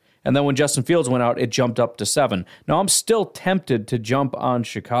favorites. And then when Justin Fields went out, it jumped up to 7. Now, I'm still tempted to jump on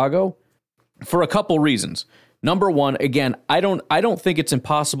Chicago for a couple reasons. Number one, again, I don't think it's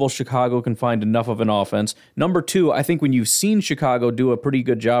impossible Chicago can find enough of an offense. Number two, I think when you've seen Chicago do a pretty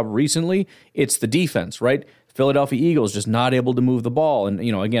good job recently, it's the defense, right? Philadelphia Eagles just not able to move the ball. And,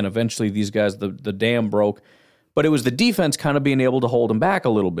 again, eventually these guys, the dam broke. But it was the defense kind of being able to hold them back a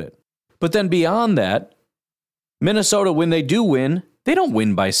little bit. But then beyond that, Minnesota, when they do win, they don't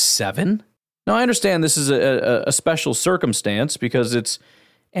win by 7. Now, I understand this is a special circumstance because it's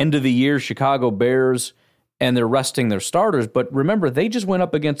end of the year Chicago Bears, and they're resting their starters. But remember, they just went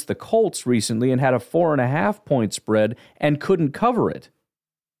up against the Colts recently and had a 4.5-point spread and couldn't cover it.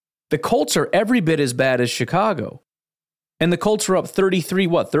 The Colts are every bit as bad as Chicago. And the Colts are up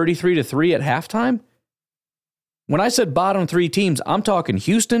 33-3 at halftime? When I said bottom 3 teams, I'm talking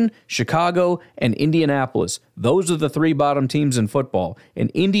Houston, Chicago, and Indianapolis. Those are the 3 bottom teams in football.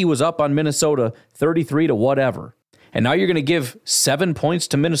 And Indy was up on Minnesota 33 to whatever. And now you're going to give 7 points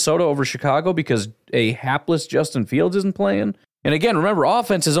to Minnesota over Chicago because a hapless Justin Fields isn't playing? And again, remember,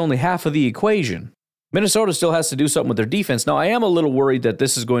 offense is only half of the equation. Minnesota still has to do something with their defense. Now, I am a little worried that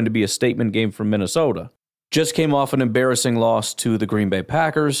this is going to be a statement game from Minnesota. Just came off an embarrassing loss to the Green Bay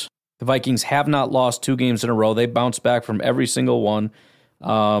Packers. The Vikings have not lost 2 games in a row. They bounced back from every single one.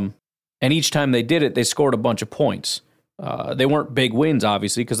 And each time they did it, they scored a bunch of points. They weren't big wins,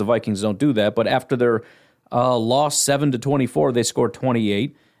 obviously, because the Vikings don't do that. But after their loss 7-24, they scored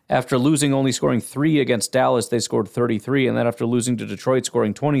 28. After only scoring 3 against Dallas, they scored 33. And then after losing to Detroit,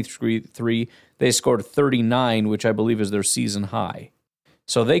 scoring 23, they scored 39, which I believe is their season high.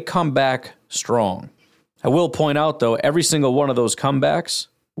 So they come back strong. I will point out, though, every single one of those comebacks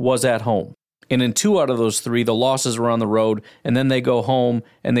was at home. And in 2 out of those 3, the losses were on the road, and then they go home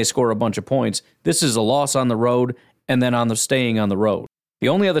and they score a bunch of points. This is a loss on the road and then staying on the road. The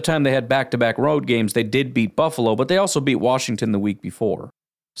only other time they had back-to-back road games, they did beat Buffalo, but they also beat Washington the week before.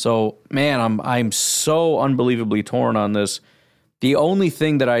 So, man, I'm so unbelievably torn on this. The only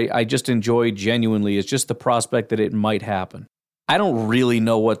thing that I just enjoy genuinely is just the prospect that it might happen. I don't really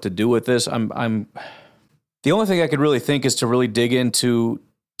know what to do with this. The only thing I could really think is to really dig into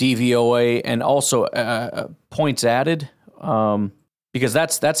DVOA and also points added, because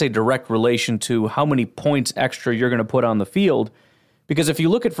that's a direct relation to how many points extra you're going to put on the field. Because if you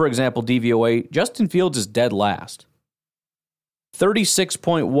look at, for example, DVOA, Justin Fields is dead last.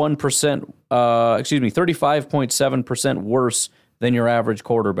 35.7% worse than your average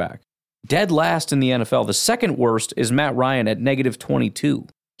quarterback. Dead last in the NFL. The second worst is Matt Ryan at -22.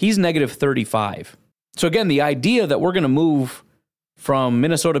 He's -35. So again, the idea that we're going to move from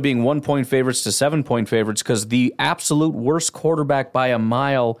Minnesota being 1-point favorites to 7-point favorites because the absolute worst quarterback by a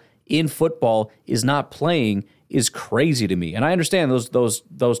mile in football is not playing is crazy to me. And I understand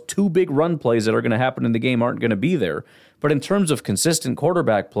those 2 big run plays that are going to happen in the game aren't going to be there. But in terms of consistent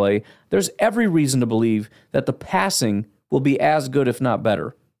quarterback play, there's every reason to believe that the passing will be as good, if not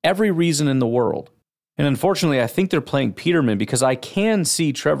better. Every reason in the world. And unfortunately, I think they're playing Peterman because I can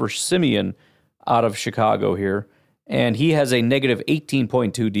see Trevor Siemian out of Chicago here, and he has a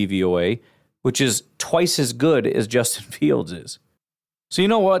 -18.2 DVOA, which is twice as good as Justin Fields is. So you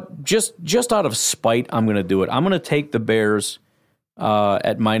know what? Just out of spite, I'm going to do it. I'm going to take the Bears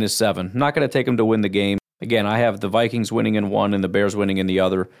at -7. I'm not going to take them to win the game. Again, I have the Vikings winning in one and the Bears winning in the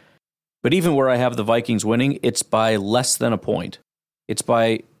other. But even where I have the Vikings winning, it's by less than a point. It's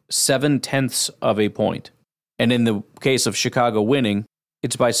by 0.7 of a point. And in the case of Chicago winning,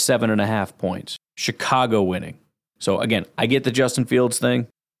 it's by 7.5 points. Chicago winning. So again, I get the Justin Fields thing.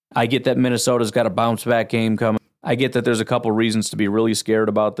 I get that Minnesota's got a bounce-back game coming. I get that there's a couple reasons to be really scared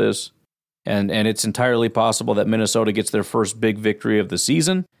about this. And it's entirely possible that Minnesota gets their first big victory of the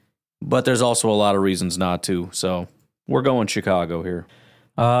season. But there's also a lot of reasons not to. So we're going Chicago here.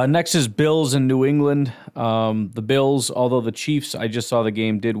 Next is Bills in New England. The Bills, although the Chiefs, I just saw the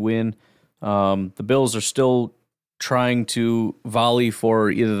game, did win. The Bills are still trying to volley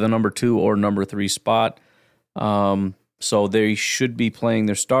for either the number 2 or number 3 spot. So they should be playing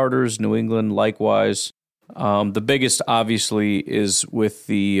their starters. New England, likewise. The biggest, obviously, is with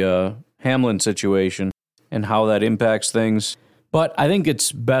the Hamlin situation and how that impacts things. But I think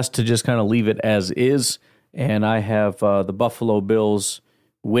it's best to just kind of leave it as is. And I have the Buffalo Bills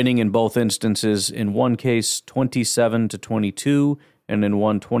winning in both instances. In one case, 27-22, and in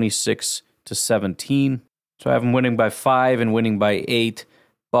one, 26-17. So I have them winning by 5 and winning by 8.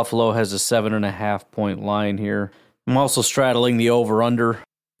 Buffalo has a 7.5 point line here. I'm also straddling the over-under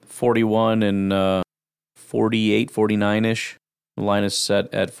 41 and 48, 49-ish. The line is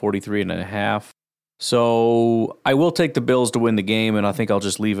set at 43.5. So I will take the Bills to win the game, and I think I'll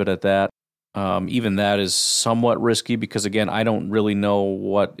just leave it at that. Even that is somewhat risky because, again, I don't really know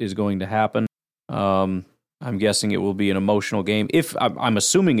what is going to happen. I'm guessing it will be an emotional game. If I'm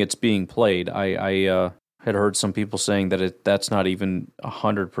assuming it's being played. I had heard some people saying that that's not even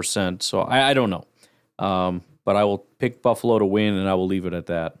 100%, so I don't know. But I will pick Buffalo to win, and I will leave it at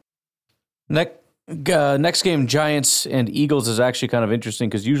that. Next game, Giants and Eagles, is actually kind of interesting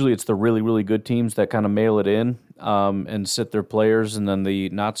because usually it's the really, really good teams that kind of mail it in and sit their players, and then the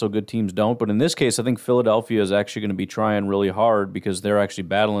not-so-good teams don't. But in this case, I think Philadelphia is actually going to be trying really hard because they're actually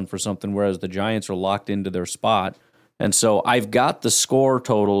battling for something, whereas the Giants are locked into their spot. And so I've got the score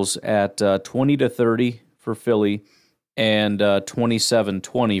totals at 20-30 for Philly and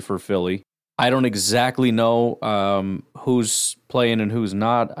 27-20 for Philly. I don't exactly know who's playing and who's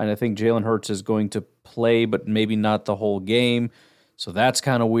not. And I think Jalen Hurts is going to play, but maybe not the whole game. So that's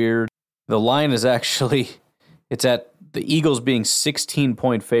kind of weird. The line is actually, it's at the Eagles being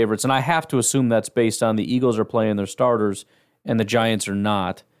 16-point favorites. And I have to assume that's based on the Eagles are playing their starters and the Giants are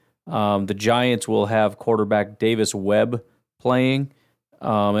not. The Giants will have quarterback Davis Webb playing.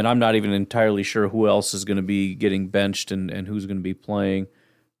 And I'm not even entirely sure who else is going to be getting benched and who's going to be playing.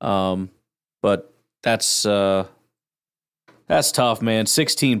 But that's tough, man.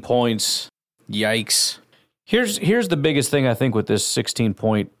 16 points. Yikes. Here's the biggest thing I think with this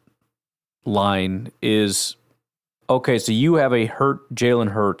 16-point line is, okay, so you have a hurt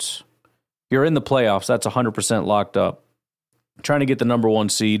Jalen Hurts. You're in the playoffs. That's 100% locked up. Trying to get the number one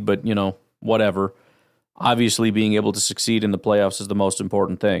seed, but, whatever. Obviously, being able to succeed in the playoffs is the most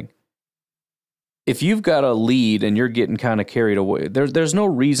important thing. If you've got a lead and you're getting kind of carried away, there's no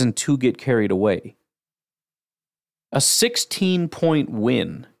reason to get carried away. A 16-point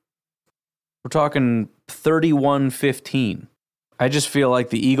win. We're talking 31-15. I just feel like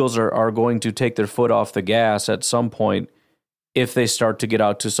the Eagles are going to take their foot off the gas at some point if they start to get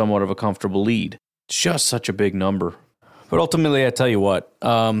out to somewhat of a comfortable lead. It's just such a big number. But ultimately, I tell you what,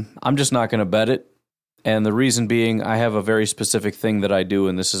 I'm just not going to bet it. And the reason being, I have a very specific thing that I do,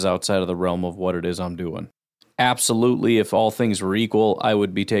 and this is outside of the realm of what it is I'm doing. Absolutely, if all things were equal, I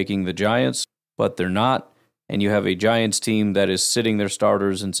would be taking the Giants, but they're not. And you have a Giants team that is sitting their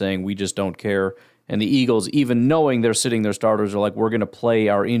starters and saying, we just don't care. And the Eagles, even knowing they're sitting their starters, are like, we're going to play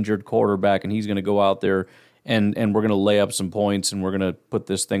our injured quarterback, and he's going to go out there, and we're going to lay up some points, and we're going to put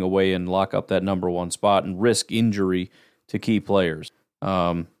this thing away and lock up that number one spot and risk injury to key players.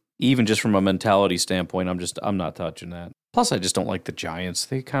 Even just from a mentality standpoint, I'm not touching that. Plus, I just don't like the Giants.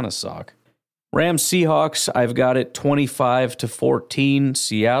 They kind of suck. Rams Seahawks, I've got it 25-14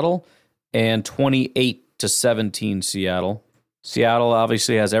 Seattle and 28-17 Seattle. Seattle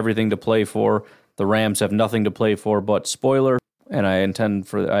obviously has everything to play for. The Rams have nothing to play for but spoiler, and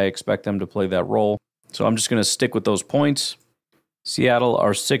I expect them to play that role. So I'm just going to stick with those points. Seattle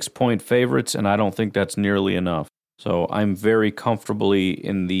are 6-point favorites, and I don't think that's nearly enough. So I'm very comfortably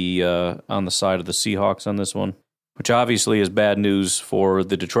in on the side of the Seahawks on this one, which obviously is bad news for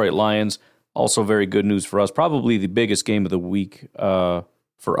the Detroit Lions. Also very good news for us. Probably the biggest game of the week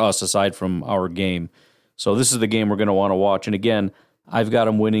for us aside from our game. So this is the game we're going to want to watch. And again, I've got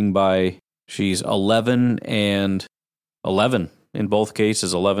them winning by, 11 and 11 in both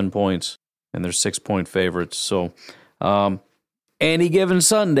cases, 11 points. And they're 6-point favorites. So any given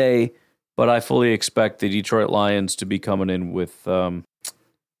Sunday, but I fully expect the Detroit Lions to be coming in with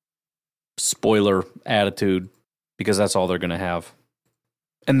spoiler attitude because that's all they're going to have.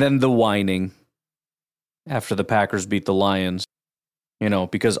 And then the whining after the Packers beat the Lions,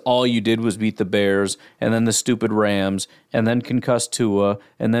 because all you did was beat the Bears and then the stupid Rams and then concussed Tua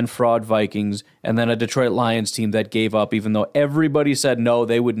and then fraud Vikings and then a Detroit Lions team that gave up even though everybody said no,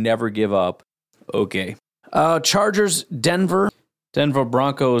 they would never give up. Okay. Chargers, Denver. Denver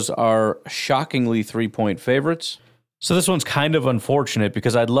Broncos are shockingly 3-point favorites. So this one's kind of unfortunate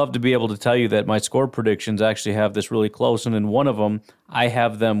because I'd love to be able to tell you that my score predictions actually have this really close, and in one of them, I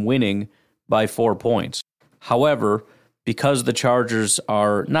have them winning by 4 points. However, because the Chargers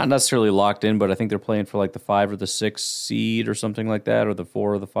are not necessarily locked in, but I think they're playing for like the 5 or the 6 seed or something like that, or the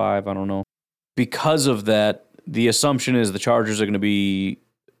 4 or the 5, I don't know. Because of that, the assumption is the Chargers are going to be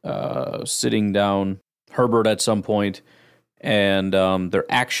sitting down Herbert at some point, and they're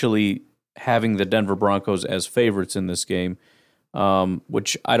actually having the Denver Broncos as favorites in this game,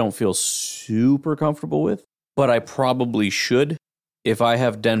 which I don't feel super comfortable with, but I probably should if I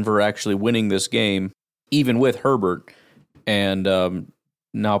have Denver actually winning this game, even with Herbert, and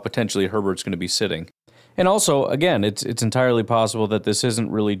now potentially Herbert's going to be sitting. And also, again, it's entirely possible that this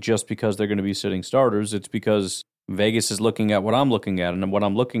isn't really just because they're going to be sitting starters. It's because Vegas is looking at what I'm looking at, and what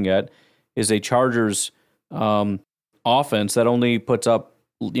I'm looking at is a Chargers offense that only puts up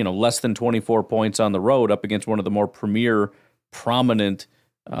less than 24 points on the road up against one of the more premier, prominent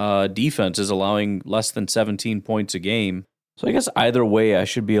defenses, allowing less than 17 points a game. So I guess either way, I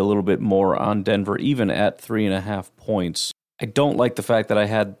should be a little bit more on Denver, even at 3.5 points. I don't like the fact that I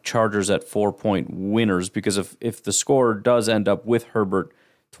had Chargers at 4-point winners, because if the score does end up with Herbert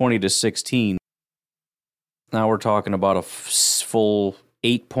 20-16, now we're talking about a full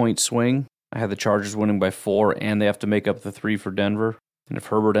 8-point swing. I had the Chargers winning by 4, and they have to make up the 3 for Denver. And if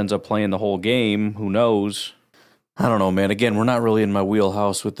Herbert ends up playing the whole game, who knows? I don't know, man. Again, we're not really in my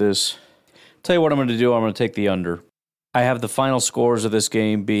wheelhouse with this. Tell you what I'm going to do. I'm going to take the under. I have the final scores of this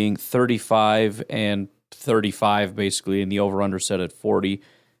game being 35 and 35, basically, and the over-under set at 40.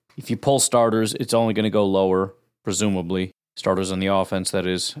 If you pull starters, it's only going to go lower, presumably. Starters on the offense, that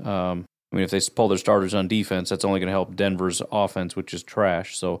is. If they pull their starters on defense, that's only going to help Denver's offense, which is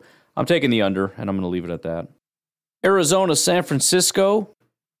trash. So I'm taking the under, and I'm going to leave it at that. Arizona, San Francisco,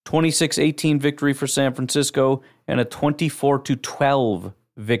 26-18 victory for San Francisco, and a 24-12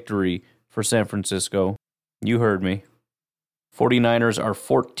 victory for San Francisco. You heard me. 49ers are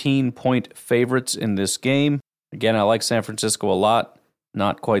 14-point favorites in this game. Again, I like San Francisco a lot,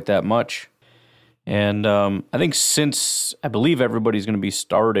 not quite that much. And I think since I believe everybody's going to be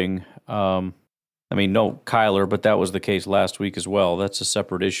starting, no Kyler, but that was the case last week as well. That's a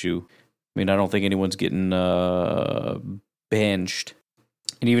separate issue. I don't think anyone's getting benched.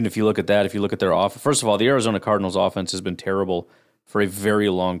 And even if you look at that, if you look at their offense, first of all, the Arizona Cardinals offense has been terrible for a very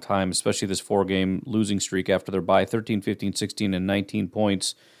long time, especially this 4-game losing streak after their bye, 13, 15, 16, and 19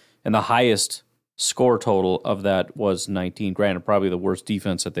 points. And the highest score total of that was 19. Granted, probably the worst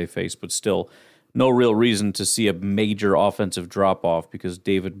defense that they faced, but still no real reason to see a major offensive drop-off because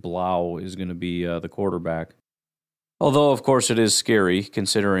David Blau is going to be the quarterback. Although, of course, it is scary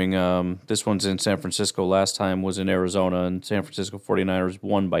considering this one's in San Francisco. Last time was in Arizona, and San Francisco 49ers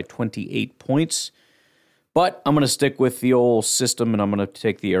won by 28 points. But I'm going to stick with the old system, and I'm going to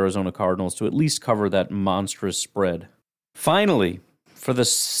take the Arizona Cardinals to at least cover that monstrous spread. Finally, for the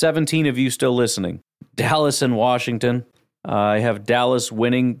 17 of you still listening, Dallas and Washington. I have Dallas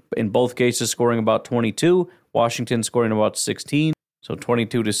winning in both cases, scoring about 22. Washington scoring about 16. So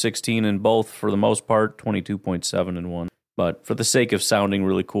 22-16 in both for the most part, 22.7 in one. But for the sake of sounding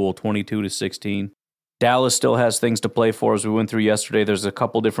really cool, 22-16. Dallas still has things to play for, as we went through yesterday. There's a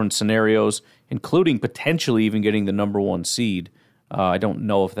couple different scenarios, including potentially even getting the number 1 seed. I don't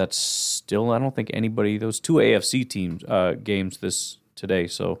know if that's still, I don't think anybody, those 2 AFC teams games today.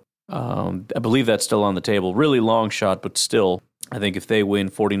 So I believe that's still on the table. Really long shot, but still, I think if they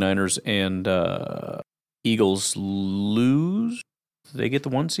win, 49ers and Eagles lose, they get the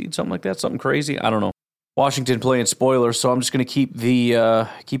 1 seed, something like that, something crazy. I don't know. Washington playing spoilers, so I'm just going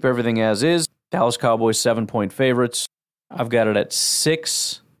to keep everything as is. Dallas Cowboys 7-point favorites. I've got it at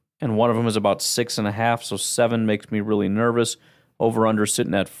 6, and one of them is about 6.5, so 7 makes me really nervous. Over-under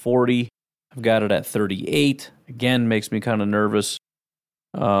sitting at 40. I've got it at 38. Again, makes me kind of nervous.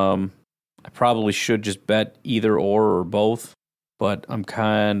 I probably should just bet either or both, but I'm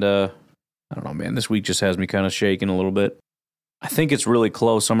kind of, I don't know, man. This week just has me kind of shaking a little bit. I think it's really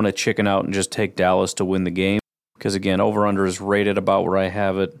close. I'm going to chicken out and just take Dallas to win the game because, again, over-under is rated about where I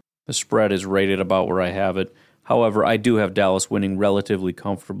have it. The spread is rated about where I have it. However, I do have Dallas winning relatively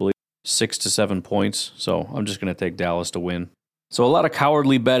comfortably, 6 to 7 points, so I'm just going to take Dallas to win. So a lot of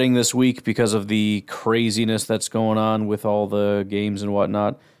cowardly betting this week because of the craziness that's going on with all the games and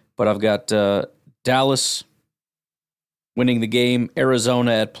whatnot. But I've got Dallas winning the game,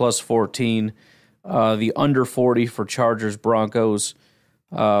 Arizona at plus 14, the under 40 for Chargers Broncos,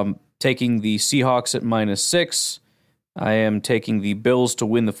 taking the Seahawks at minus 6. I am taking the Bills to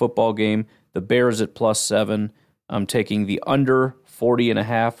win the football game, the Bears at plus 7. I'm taking the under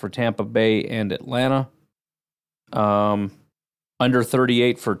 40.5 for Tampa Bay and Atlanta. Under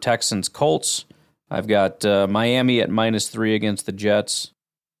 38 for Texans Colts. I've got Miami at minus 3 against the Jets.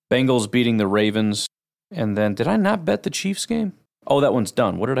 Bengals beating the Ravens. And then, did I not bet the Chiefs game? Oh, that one's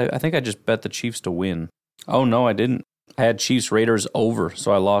done. What did I think I just bet the Chiefs to win. Oh, no, I didn't. I had Chiefs Raiders over,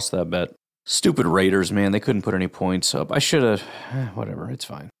 so I lost that bet. Stupid Raiders, man. They couldn't put any points up. I should have. Whatever, it's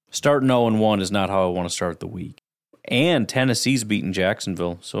fine. Starting 0-1 is not how I want to start the week. And Tennessee's beating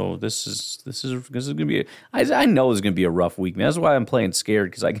Jacksonville, so this is going to be. I know it's going to be a rough week, man. That's why I'm playing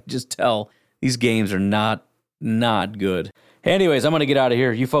scared because I can just tell these games are not good. Anyways, I'm going to get out of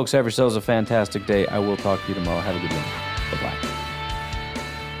here. You folks have yourselves a fantastic day. I will talk to you tomorrow. Have a good one.